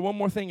I'm going to share one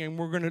more thing, and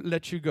we're going to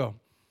let you go.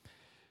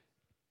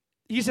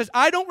 He says,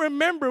 I don't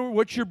remember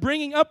what you're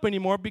bringing up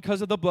anymore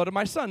because of the blood of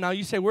my son. Now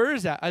you say, where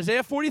is that?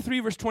 Isaiah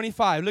 43, verse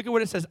 25. Look at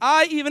what it says.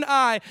 Even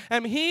I,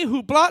 am he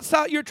who blots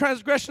out your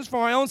transgressions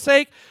for my own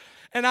sake,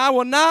 and I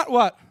will not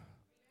what?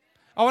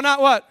 I will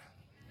not what?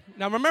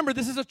 Now remember,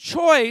 this is a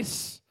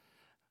choice,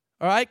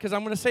 all right, because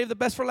I'm going to save the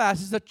best for last.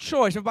 This is a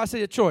choice. Everybody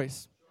say a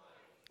choice.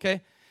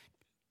 Okay?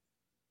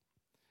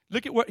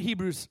 Look at what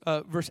Hebrews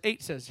verse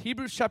 8 says.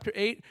 Hebrews chapter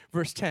 8,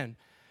 verse 10.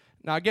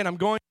 Now again, I'm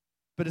going,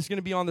 but it's going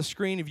to be on the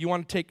screen. If you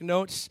want to take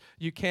notes,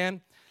 you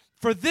can.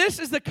 For this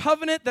is the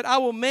covenant that I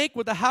will make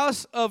with the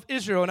house of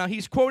Israel. Now,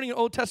 he's quoting an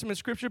Old Testament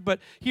scripture, but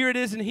here it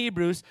is in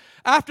Hebrews.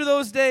 After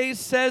those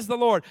days, says the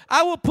Lord,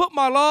 I will put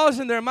my laws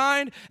in their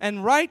mind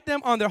and write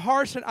them on their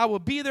hearts, and I will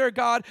be their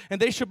God, and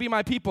they shall be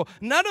my people.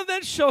 None of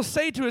them shall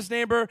say to his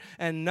neighbor,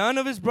 and none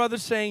of his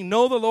brothers saying,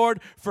 know the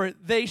Lord, for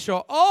they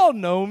shall all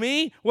know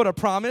me. What a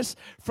promise.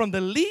 From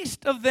the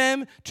least of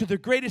them to the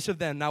greatest of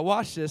them. Now,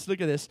 watch this. Look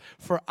at this.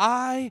 For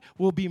I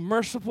will be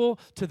merciful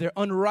to their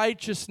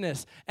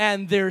unrighteousness,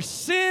 and their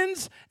sins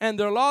and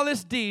their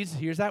lawless deeds,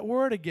 here's that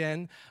word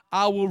again,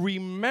 I will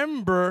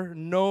remember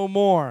no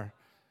more.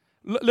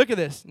 Look at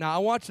this. Now, I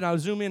want you to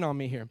zoom in on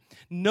me here.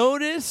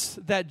 Notice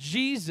that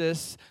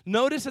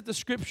the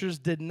scriptures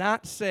did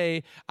not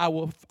say,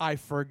 I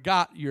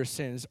forgot your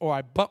sins, or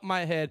I bumped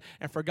my head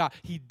and forgot.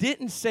 He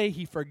didn't say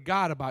he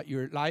forgot about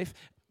your life.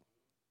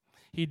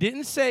 He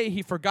didn't say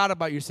he forgot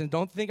about your sins.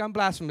 Don't think I'm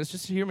blasphemous.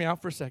 Just hear me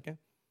out for a second.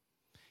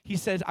 He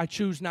says, I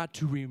choose not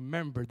to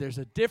remember. There's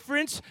a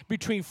difference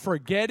between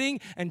forgetting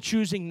and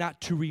choosing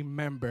not to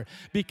remember.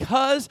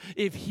 Because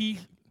if he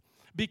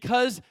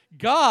Because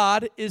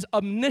God is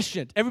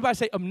omniscient. Everybody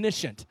say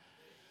omniscient.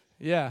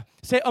 Yeah.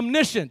 Say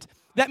omniscient.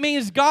 That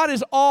means God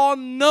is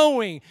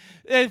all-knowing.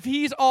 If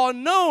he's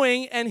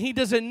all-knowing and he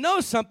doesn't know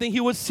something, he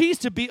will cease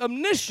to be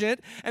omniscient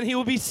and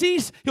he'll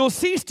cease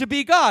to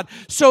be God.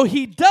 So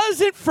he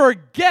doesn't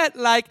forget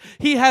like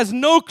he has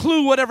no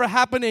clue whatever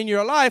happened in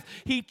your life.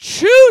 He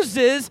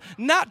chooses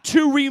not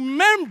to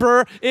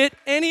remember it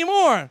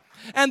anymore.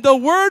 And the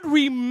word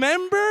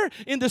remember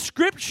in the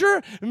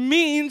scripture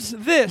means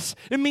this.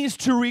 It means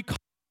to recall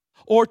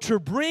or to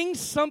bring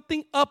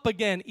something up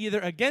again, either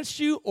against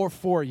you or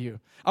for you.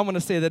 I'm going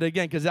to say that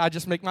again because I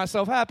just make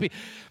myself happy.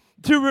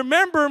 To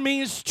remember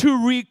means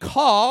to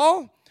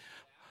recall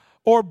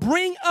or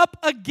bring up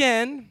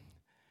again.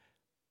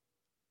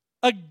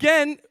 Let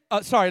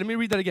me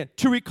read that again.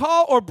 To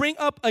recall or bring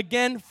up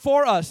again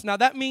for us. Now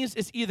that means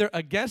it's either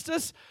against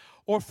us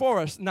or for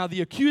us. Now the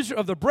accuser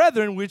of the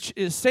brethren, which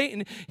is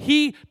Satan,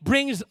 he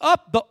brings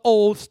up the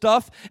old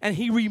stuff and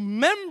he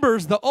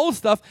remembers the old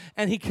stuff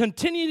and he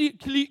continually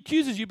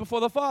accuses you before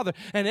the Father.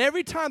 And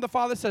every time the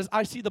Father says,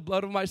 I see the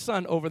blood of my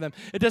Son over them,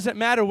 it doesn't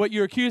matter what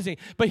you're accusing.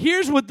 But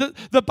here's what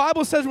the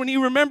Bible says when he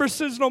remembers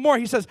sins no more.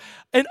 He says,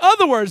 in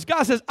other words,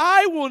 God says,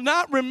 I will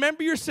not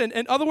remember your sin.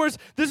 In other words,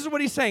 this is what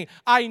he's saying.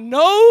 I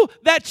know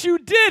that you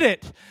did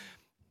it.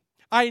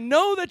 I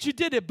know that you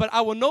did it, but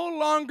I will no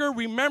longer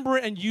remember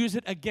it and use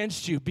it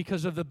against you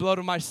because of the blood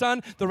of my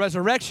Son, the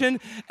resurrection,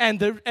 and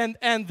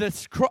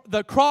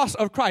the cross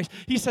of Christ.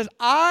 He says,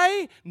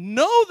 I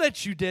know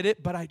that you did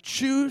it, but I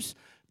choose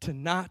to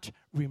not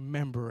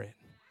remember it.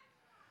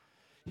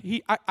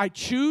 I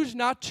choose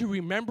not to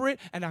remember it,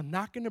 and I'm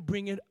not going to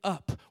bring it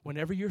up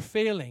whenever you're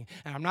failing,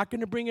 and I'm not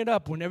going to bring it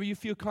up whenever you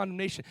feel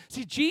condemnation.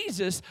 See,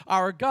 Jesus,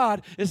 our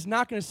God, is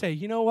not going to say,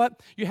 you know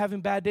what, you're having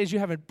bad days, you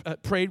haven't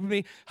prayed with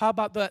me. How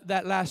about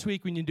that last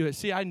week when you do it?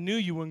 See, I knew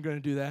you weren't going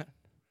to do that.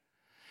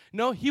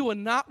 No, he will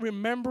not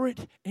remember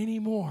it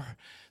anymore.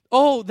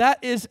 Oh,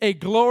 that is a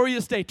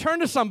glorious day.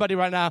 Turn to somebody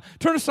right now.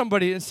 Turn to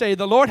somebody and say,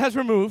 the Lord has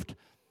removed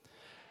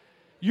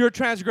your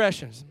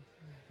transgressions,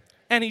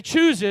 and he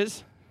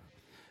chooses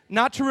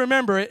not to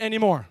remember it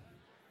anymore.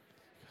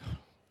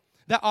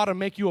 That ought to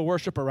make you a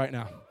worshiper right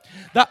now.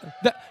 That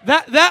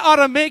ought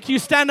to make you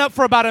stand up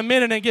for about a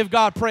minute and give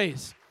God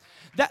praise.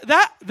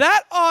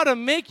 That ought to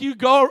make you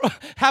go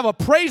have a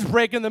praise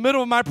break in the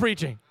middle of my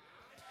preaching.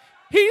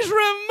 He's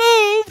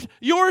removed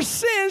your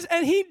sins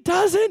and he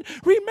doesn't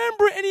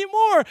remember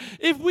anymore.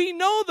 If we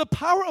know the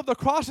power of the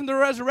cross and the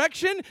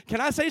resurrection,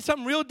 can I say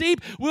something real deep?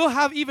 We'll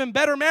have even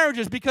better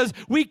marriages because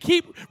we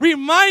keep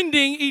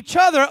reminding each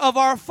other of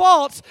our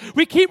faults.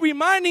 We keep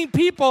reminding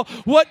people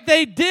what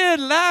they did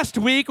last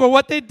week or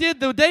what they did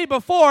the day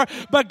before.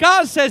 But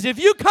God says, if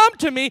you come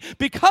to me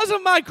because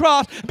of my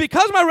cross,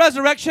 because of my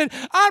resurrection,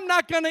 I'm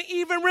not going to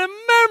even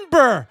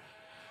remember.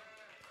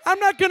 I'm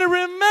not going to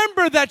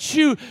remember that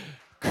you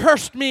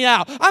cursed me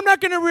out. I'm not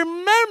going to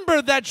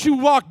remember that you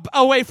walked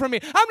away from me.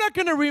 I'm not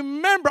going to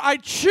remember. I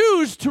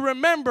choose to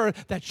remember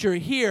that you're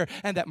here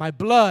and that my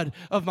blood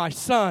of my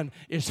Son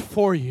is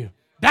for you.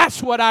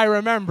 That's what I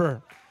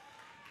remember.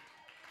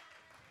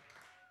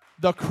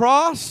 The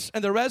cross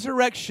and the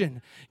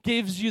resurrection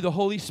gives you the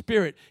Holy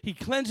Spirit. He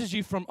cleanses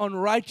you from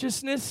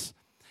unrighteousness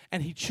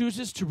and he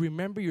chooses to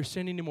remember your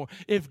sin anymore.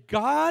 If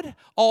God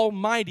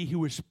Almighty,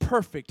 who is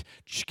perfect,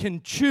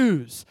 can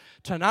choose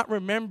to not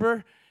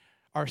remember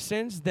our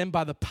sins, then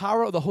by the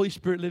power of the Holy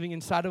Spirit living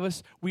inside of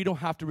us, we don't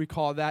have to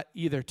recall that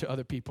either to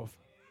other people.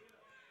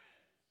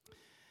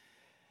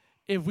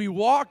 If we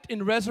walked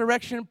in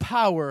resurrection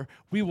power,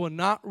 we will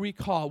not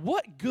recall.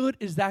 What good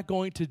is that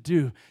going to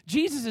do?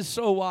 Jesus is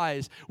so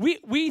wise.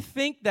 We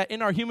think that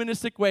in our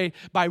humanistic way,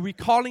 by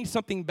recalling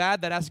something bad,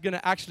 that's going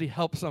to actually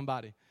help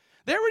somebody.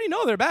 They already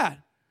know they're bad.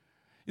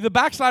 The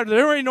backslider, they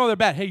already know they're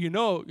bad. Hey,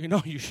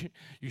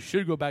 you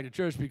should go back to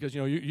church because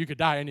you could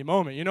die any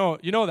moment. You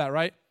know that,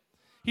 right?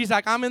 He's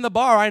like, I'm in the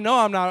bar. I know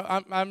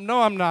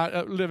I'm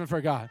not living for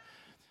God.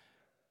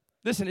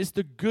 Listen, it's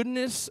the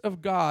goodness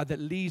of God that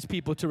leads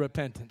people to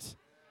repentance.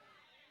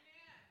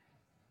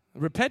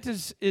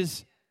 Repentance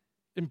is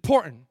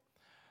important,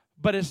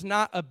 but it's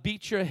not a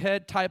beat your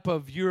head type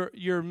of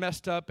you're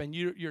messed up and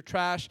you're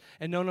trash.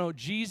 And no,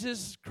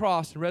 Jesus'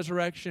 cross and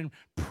resurrection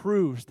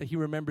proves that he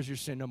remembers your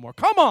sin no more.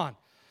 Come on.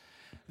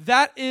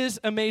 That is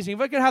amazing.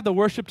 If I could have the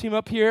worship team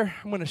up here,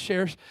 I'm going to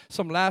share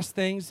some last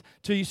things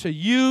to you so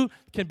you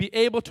can be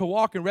able to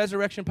walk in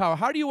resurrection power.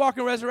 How do you walk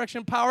in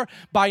resurrection power?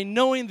 By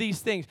knowing these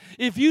things.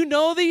 If you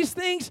know these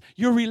things,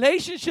 your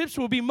relationships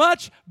will be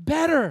much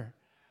better.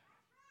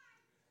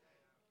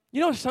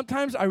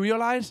 Sometimes I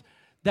realize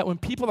that when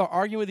people are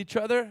arguing with each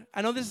other,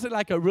 I know this is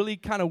like a really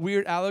kind of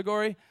weird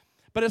allegory,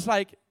 but it's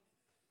like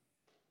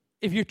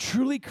if you're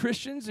truly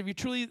Christians, if you're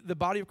truly the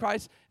body of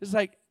Christ, it's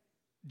like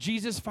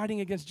Jesus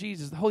fighting against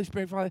Jesus, the Holy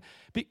Spirit fighting.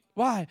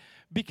 Why?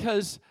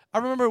 Because I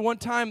remember one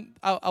time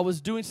I was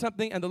doing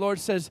something and the Lord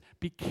says,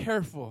 be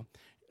careful.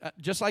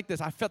 Just like this,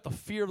 I felt the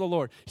fear of the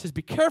Lord. He says,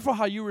 be careful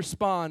how you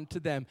respond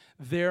to them.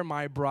 They're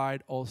my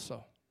bride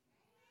also.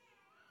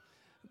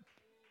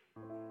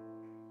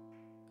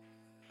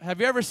 Have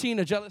you ever seen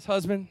a jealous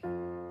husband?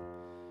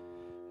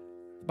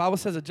 Bible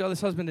says a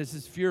jealous husband is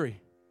his fury.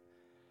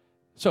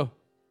 So,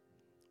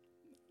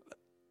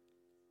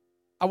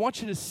 I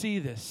want you to see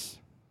this.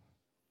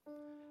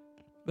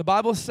 The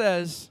Bible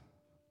says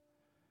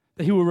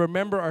that he will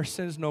remember our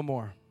sins no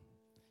more.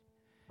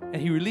 And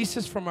he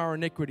releases from our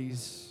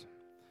iniquities.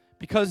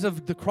 Because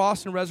of the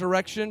cross and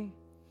resurrection,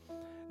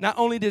 not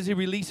only does he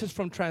release us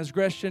from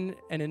transgression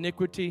and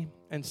iniquity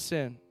and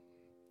sin.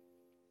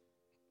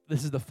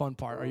 This is the fun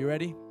part. Are you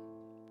ready?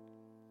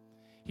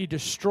 He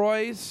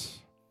destroys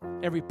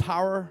every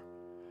power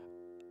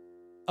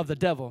of the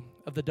devil,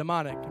 of the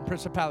demonic and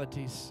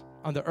principalities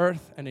on the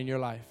earth and in your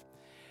life.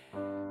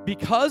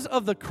 Because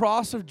of the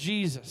cross of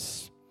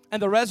Jesus and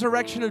the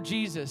resurrection of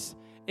Jesus,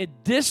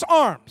 it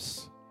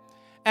disarms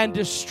and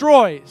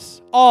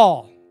destroys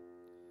all,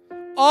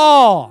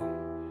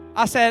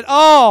 I said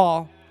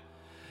all,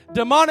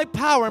 demonic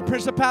power and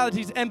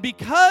principalities. And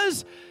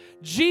because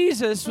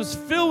Jesus was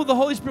filled with the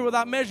Holy Spirit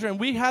without measure, and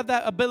we have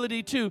that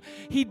ability too,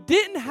 he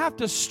didn't have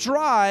to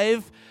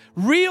strive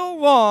real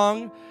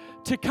long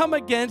to come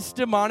against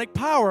demonic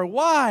power.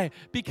 Why?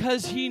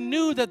 Because he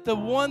knew that the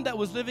one that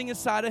was living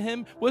inside of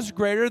him was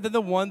greater than the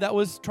one that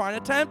was trying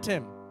to tempt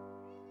him.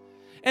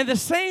 And the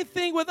same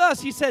thing with us.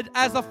 He said,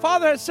 as the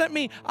Father has sent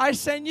me, I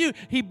send you.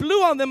 He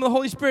blew on them the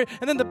Holy Spirit,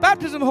 and then the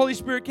baptism of the Holy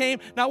Spirit came.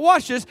 Now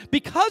watch this.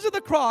 Because of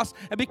the cross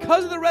and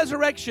because of the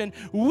resurrection,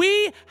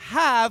 we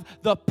have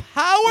the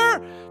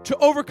power to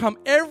overcome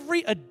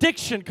every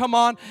addiction. Come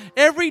on.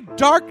 Every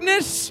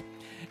darkness,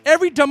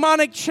 every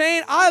demonic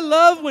chain. I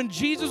love when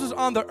Jesus was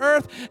on the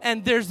earth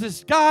and there's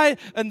this guy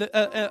in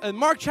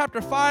Mark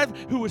chapter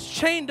 5 who was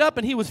chained up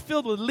and he was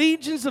filled with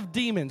legions of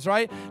demons,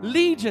 right?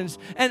 Legions.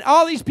 And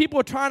all these people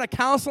were trying to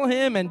counsel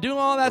him and do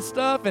all that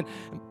stuff and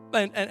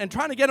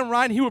trying to get him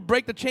right, and he would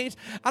break the chains.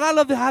 And I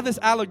love to have this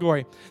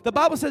allegory. The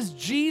Bible says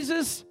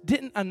Jesus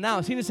didn't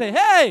announce. He didn't say,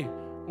 hey,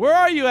 where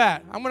are you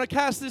at? I'm going to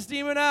cast this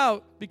demon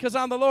out because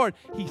I'm the Lord.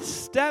 He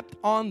stepped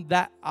on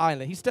that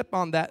island. He stepped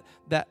on that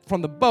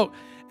from the boat.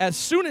 As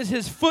soon as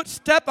his foot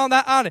stepped on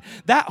that island,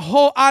 that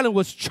whole island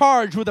was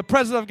charged with the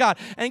presence of God.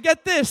 And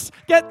get this,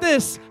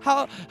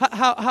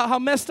 how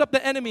messed up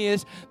the enemy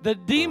is. The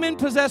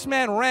demon-possessed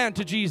man ran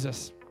to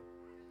Jesus.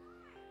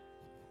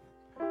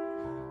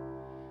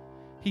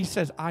 He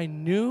says, I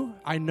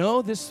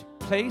know this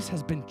place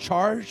has been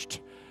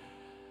charged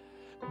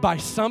by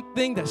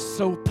something that's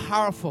so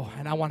powerful,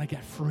 and I want to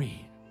get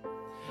free.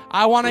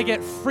 I want to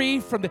get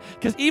free from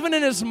because even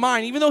in his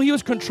mind, even though he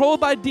was controlled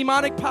by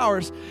demonic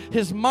powers,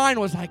 his mind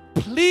was like,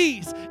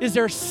 please, is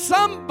there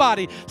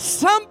something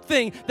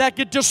that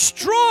could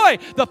destroy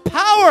the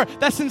power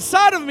that's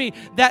inside of me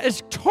that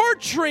is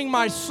torturing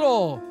my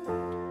soul?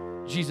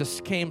 Jesus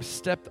came,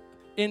 stepped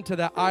into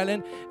that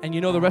island, and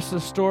you know the rest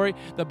of the story.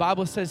 The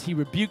Bible says he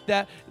rebuked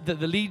the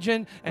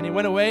legion, and he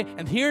went away.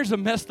 And here's a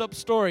messed up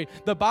story.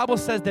 The Bible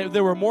says that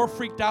they were more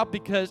freaked out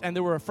and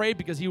they were afraid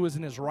because he was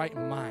in his right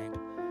mind.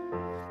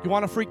 You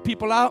want to freak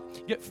people out?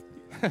 You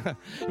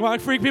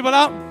want to freak people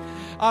out?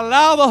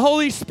 Allow the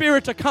Holy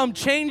Spirit to come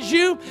change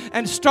you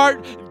and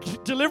start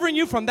delivering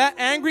you from that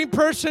angry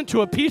person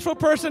to a peaceful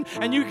person,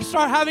 and you can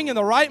start having in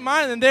the right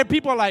mind. And there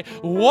people are like,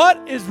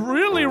 what is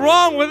really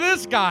wrong with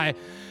this guy?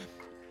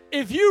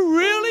 If you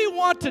really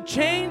want to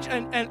change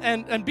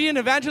and be an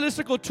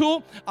evangelistical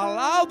tool,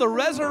 allow the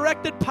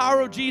resurrected power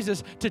of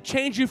Jesus to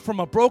change you from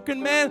a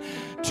broken man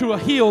to a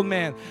healed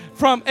man.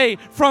 From a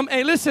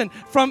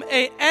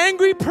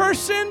angry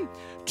person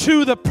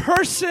to the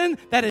person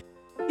that is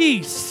at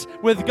peace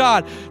with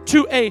God.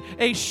 To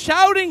a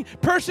shouting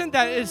person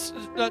that is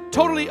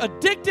totally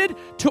addicted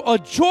to a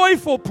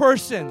joyful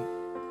person.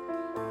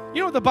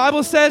 You know what the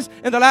Bible says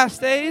in the last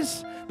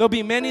days? There'll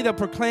be many that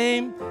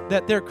proclaim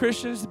that they're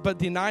Christians but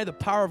deny the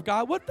power of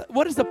God.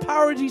 What is the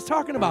power he's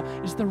talking about?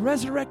 It's the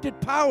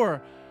resurrected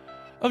power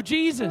of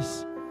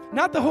Jesus.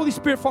 Not the Holy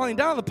Spirit falling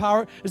down on the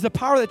power. It's the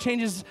power that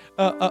changes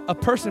a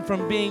person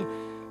from being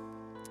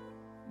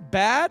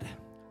bad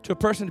to a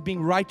person to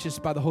being righteous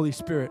by the Holy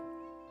Spirit.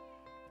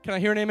 Can I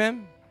hear an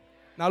amen?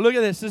 Now look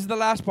at this. This is the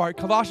last part.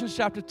 Colossians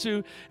chapter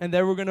 2, and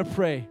then we're going to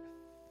pray.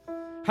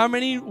 How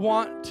many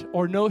want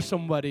or know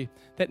somebody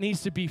that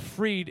needs to be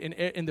freed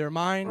in their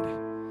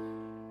mind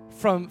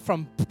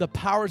from the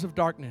powers of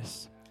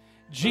darkness?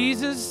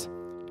 Jesus'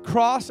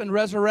 cross and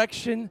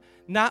resurrection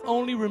not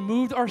only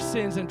removed our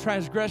sins and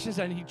transgressions,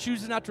 and he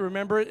chooses not to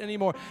remember it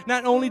anymore.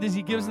 Not only does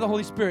he give us the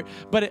Holy Spirit,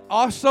 but it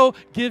also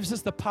gives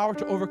us the power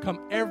to overcome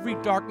every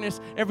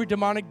darkness, every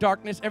demonic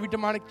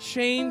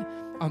chain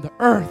on the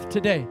earth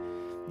today.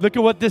 Look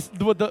at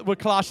what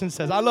Colossians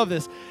says. I love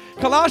this.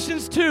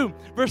 Colossians 2,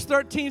 verse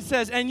 13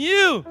 says, and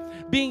you,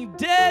 being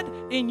dead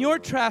in your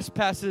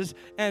trespasses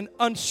and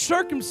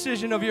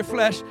uncircumcision of your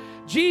flesh,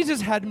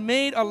 Jesus had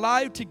made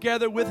alive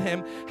together with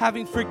him,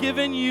 having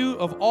forgiven you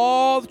of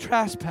all the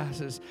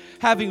trespasses,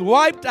 having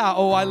wiped out,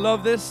 oh, I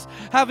love this,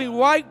 having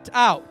wiped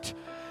out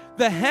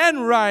the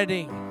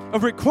handwriting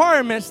of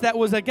requirements that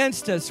was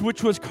against us,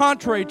 which was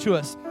contrary to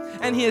us.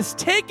 And he has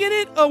taken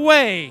it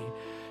away.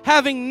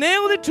 having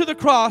nailed it to the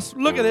cross,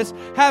 look at this,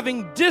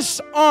 having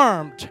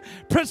disarmed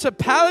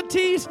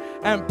principalities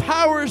and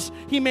powers,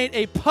 he made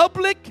a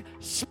public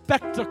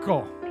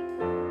spectacle.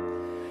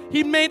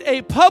 He made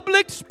a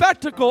public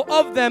spectacle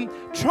of them,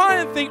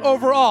 triumphing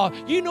over all.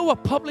 You know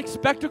what public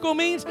spectacle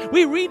means?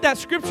 We read that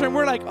scripture and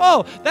we're like,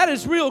 oh, that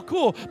is real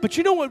cool. But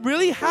you know what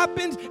really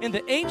happened in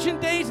the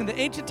ancient days, in the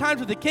ancient times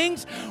of the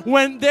kings?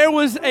 When there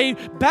was a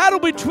battle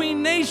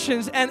between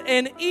nations and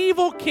an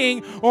evil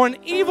king or an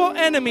evil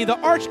enemy, the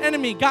arch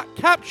enemy got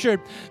captured,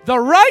 the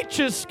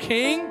righteous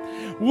king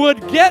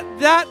would get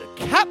that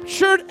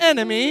captured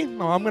enemy.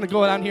 Oh, I'm going to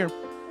go down here.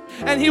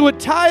 And he would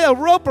tie a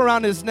rope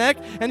around his neck,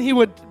 and he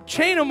would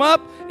chain him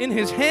up in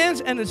his hands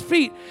and his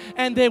feet,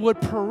 and they would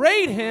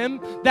parade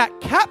him,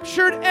 that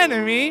captured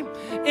enemy,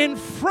 in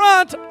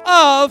front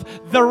of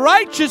the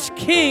righteous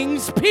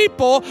king's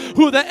people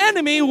who the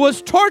enemy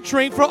was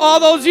torturing for all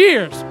those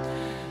years.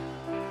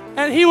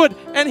 And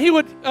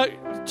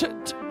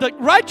the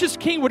righteous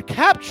king would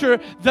capture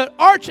the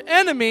arch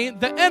enemy,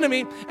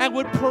 and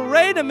would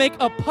parade and make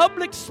a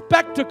public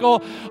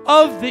spectacle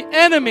of the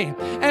enemy.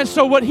 And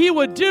so what he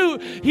would do,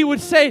 he would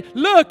say,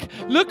 look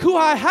who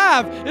I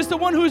have. It's the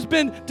one who's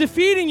been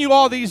defeating you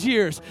all these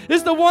years.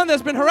 It's the one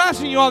that's been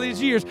harassing you all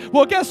these years.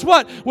 Well, guess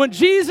what? When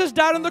Jesus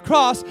died on the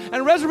cross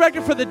and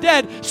resurrected for the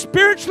dead,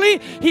 spiritually,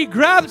 he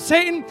grabbed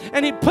Satan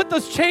and he put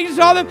those chains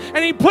on them,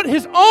 and he put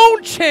his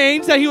own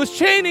chains that he was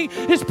chaining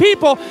his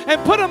people and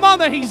put them on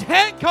there. He's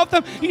handcuffed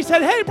them. He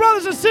said, hey,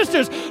 brothers and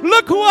sisters,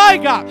 look who I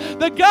got.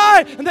 The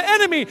guy and the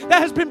enemy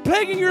that has been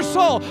plaguing your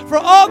soul for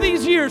all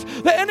these years,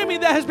 the enemy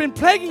that has been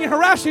plaguing and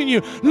harassing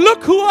you,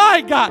 look who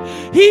I got.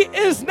 He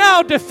is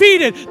now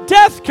defeated.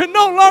 Death can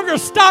no longer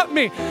stop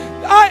me.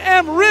 I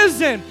am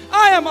risen.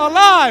 I am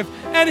alive.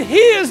 And he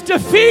is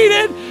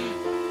defeated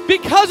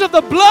because of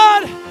the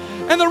blood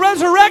and the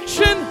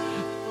resurrection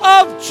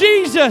of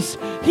Jesus.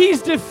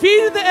 He's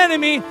defeated the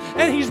enemy,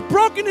 and he's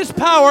broken his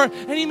power,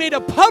 and he made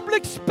a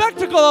public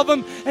spectacle of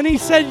him, and he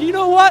said, you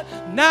know what?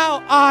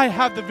 Now I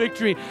have the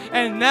victory,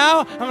 and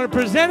now I'm going to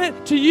present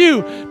it to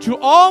you, to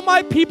all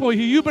my people who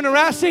you've been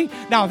harassing.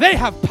 Now they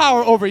have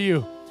power over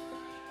you.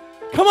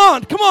 Come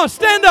on,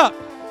 stand up.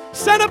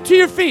 Stand up to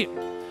your feet.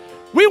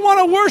 We want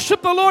to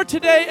worship the Lord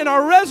today in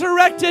our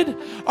resurrected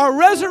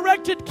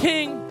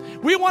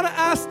King. We want to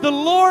ask the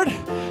Lord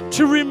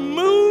to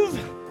remove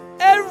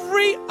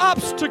every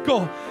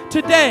obstacle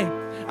today.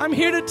 I'm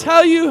here to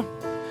tell you,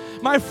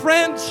 my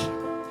friends,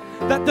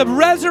 that the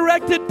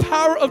resurrected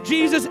power of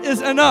Jesus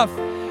is enough.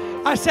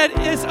 I said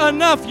it's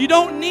enough. You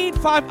don't need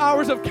 5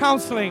 hours of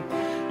counseling.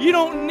 You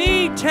don't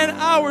need 10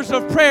 hours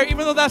of prayer, even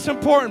though that's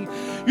important.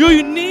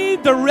 You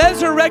need the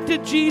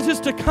resurrected Jesus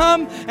to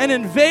come and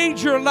invade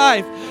your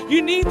life.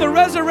 You need the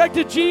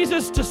resurrected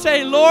Jesus to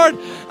say, Lord,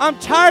 I'm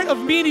tired of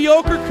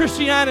mediocre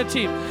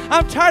Christianity.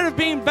 I'm tired of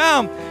being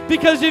bound.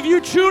 Because if you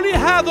truly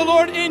have the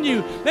Lord in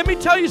you, let me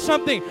tell you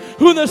something.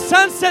 Who the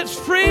Son sets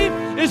free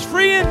is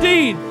free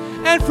indeed.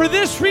 And for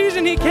this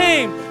reason he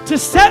came, to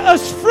set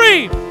us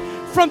free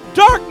from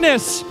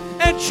darkness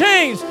and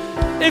chains.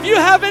 If you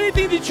have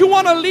anything that you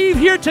want to leave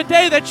here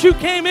today that you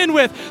came in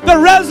with, the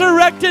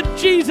resurrected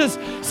Jesus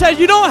says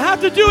you don't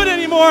have to do it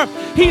anymore.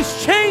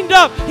 He's chained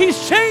up.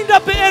 He's chained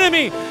up the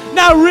enemy.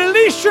 Now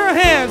release your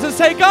hands and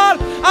say,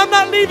 God, I'm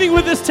not leaving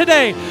with this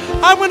today.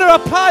 I'm going to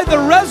apply the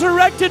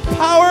resurrected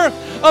power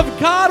of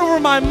God over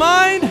my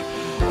mind,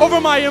 over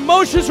my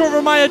emotions,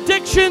 over my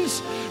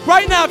addictions.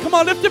 Right now, come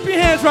on, lift up your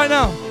hands right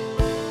now.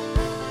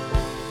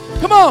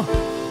 Come on.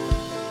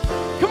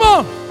 Come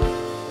on.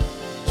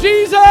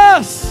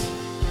 Jesus.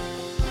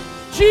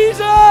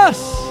 Jesus.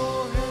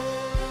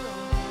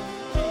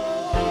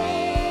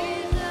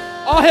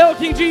 All hail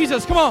King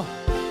Jesus. Come on.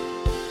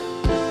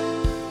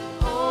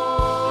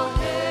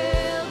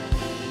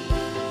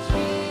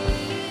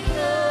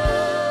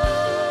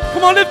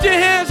 Come on, lift your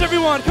hands,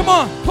 everyone. Come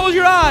on, close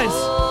your eyes.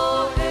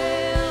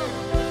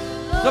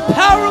 The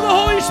power of the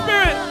Holy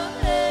Spirit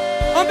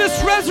on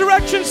this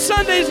Resurrection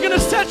Sunday is going to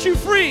set you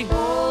free.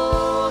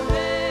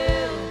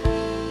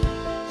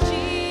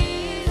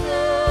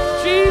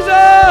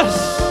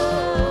 Jesus.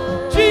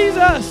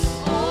 Jesus.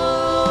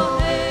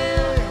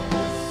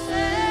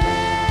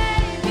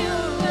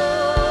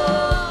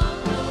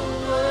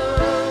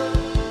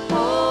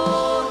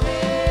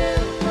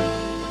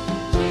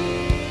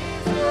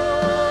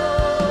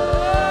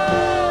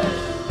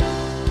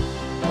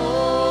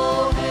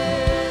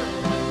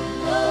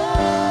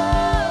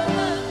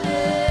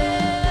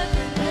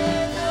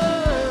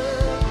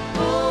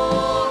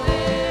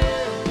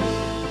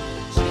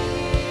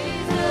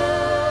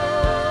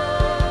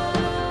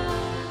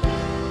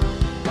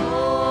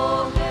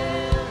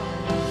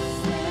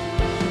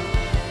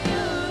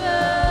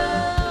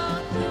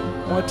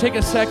 Take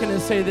a second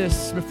and say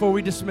this before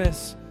we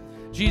dismiss.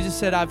 Jesus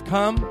said, I've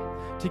come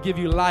to give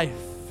you life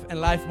and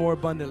life more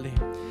abundantly.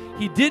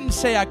 He didn't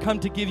say, I come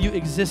to give you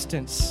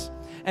existence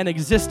and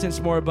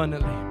existence more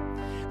abundantly.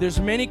 There's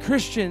many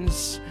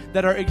Christians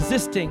that are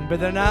existing,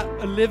 but they're not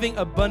living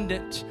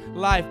abundant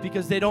life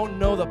because they don't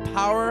know the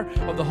power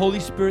of the Holy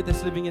Spirit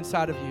that's living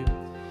inside of you.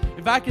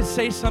 If I could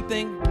say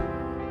something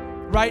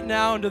right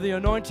now under the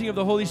anointing of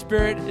the Holy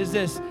Spirit, is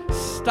this: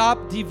 stop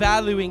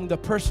devaluing the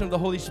person of the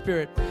Holy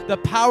Spirit. The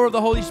power of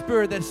the Holy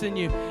Spirit that's in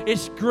you,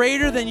 it's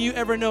greater than you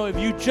ever know if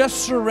you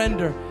just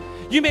surrender.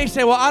 You may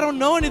say, well, I don't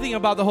know anything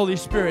about the Holy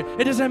Spirit.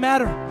 It doesn't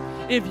matter.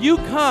 If you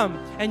come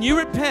and you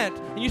repent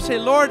and you say,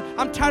 Lord,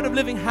 I'm tired of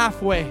living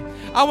halfway.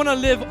 I want to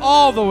live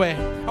all the way.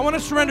 I want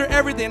to surrender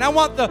everything. I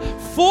want the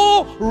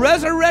full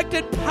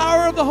resurrected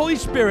power of the Holy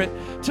Spirit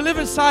to live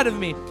inside of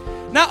me.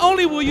 Not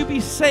only will you be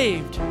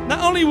saved, not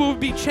only will you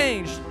be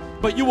changed,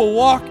 but you will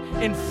walk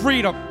in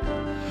freedom.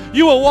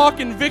 You will walk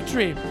in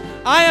victory.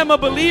 I am a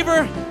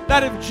believer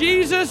that if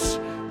Jesus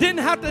didn't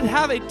have to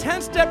have a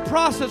 10-step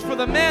process for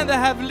the man that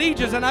have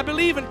legions, and I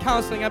believe in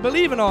counseling, I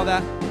believe in all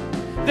that,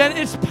 then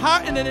it's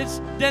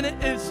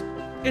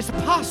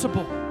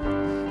possible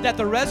that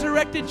the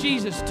resurrected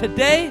Jesus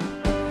today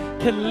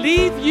can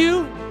leave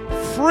you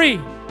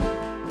free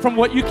from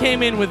what you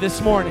came in with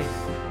this morning.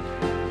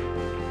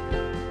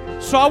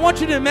 So I want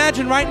you to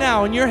imagine right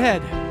now in your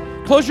head,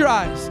 close your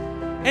eyes,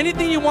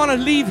 anything you want to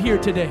leave here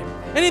today,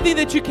 anything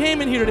that you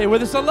came in here today,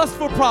 whether it's a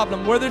lustful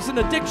problem, whether it's an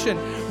addiction,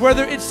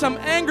 whether it's some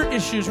anger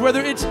issues,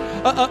 whether it's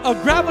a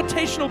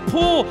gravitational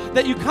pull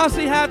that you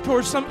constantly have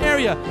towards some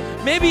area.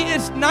 Maybe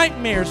it's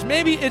nightmares.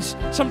 Maybe it's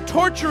some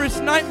torturous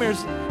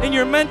nightmares in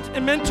your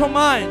mental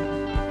mind.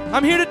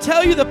 I'm here to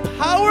tell you the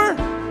power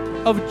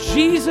of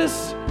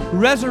Jesus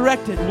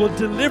resurrected will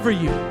deliver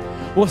you,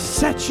 will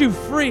set you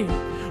free,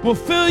 will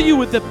fill you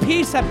with the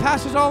peace that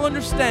passes all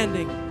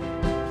understanding.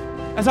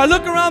 As I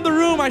look around the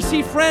room, I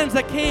see friends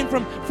that came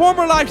from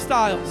former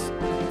lifestyles,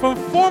 from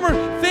former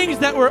things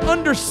that were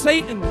under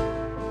Satan,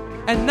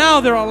 and now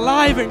they're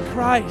alive in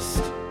Christ.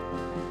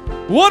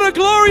 What a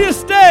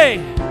glorious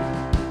day!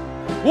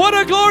 What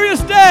a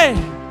glorious day!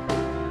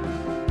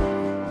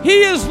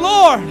 He is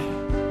Lord.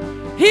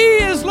 He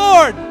is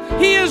Lord.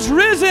 He is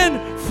risen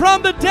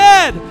from the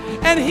dead,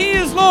 and He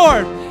is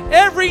Lord.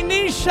 Every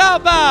knee shall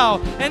bow,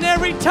 and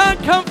every tongue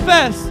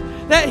confess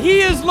that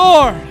He is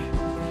Lord.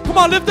 Come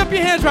on, lift up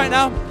your hands right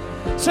now.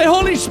 Say,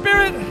 Holy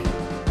Spirit,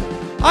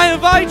 I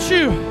invite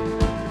you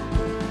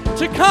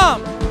to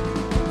come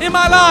in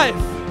my life.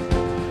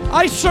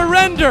 I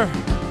surrender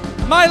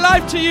my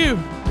life to you.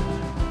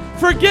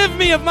 Forgive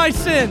me of my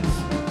sins.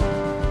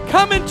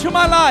 Come into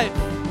my life.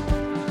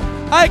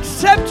 I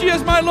accept you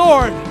as my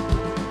Lord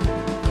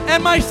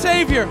and my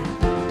Savior.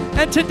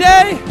 And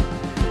today,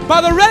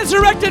 by the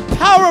resurrected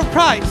power of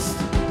Christ,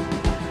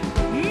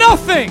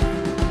 nothing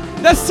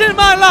that's in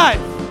my life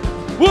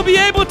will be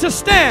able to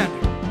stand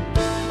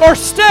or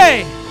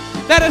stay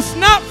that is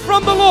not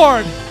from the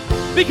Lord,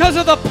 because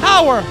of the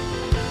power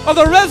of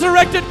the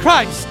resurrected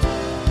Christ.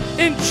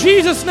 In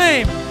Jesus'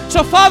 name.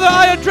 So Father,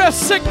 I address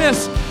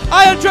sickness.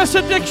 I address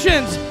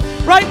addictions.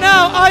 Right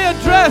now, I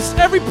address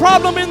every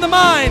problem in the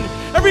mind,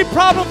 every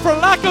problem for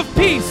lack of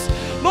peace.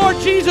 Lord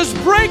Jesus,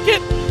 break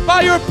it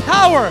by your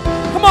power.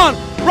 Come on,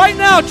 right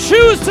now,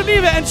 choose to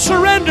leave it and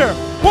surrender.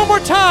 One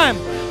more time.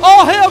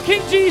 All hail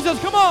King Jesus.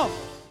 Come on.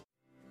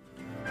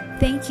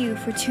 Thank you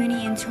for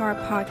tuning into our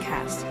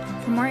podcast.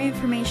 For more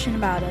information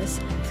about us,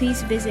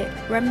 please visit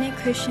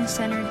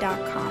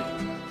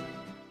remnantchristiancenter.com.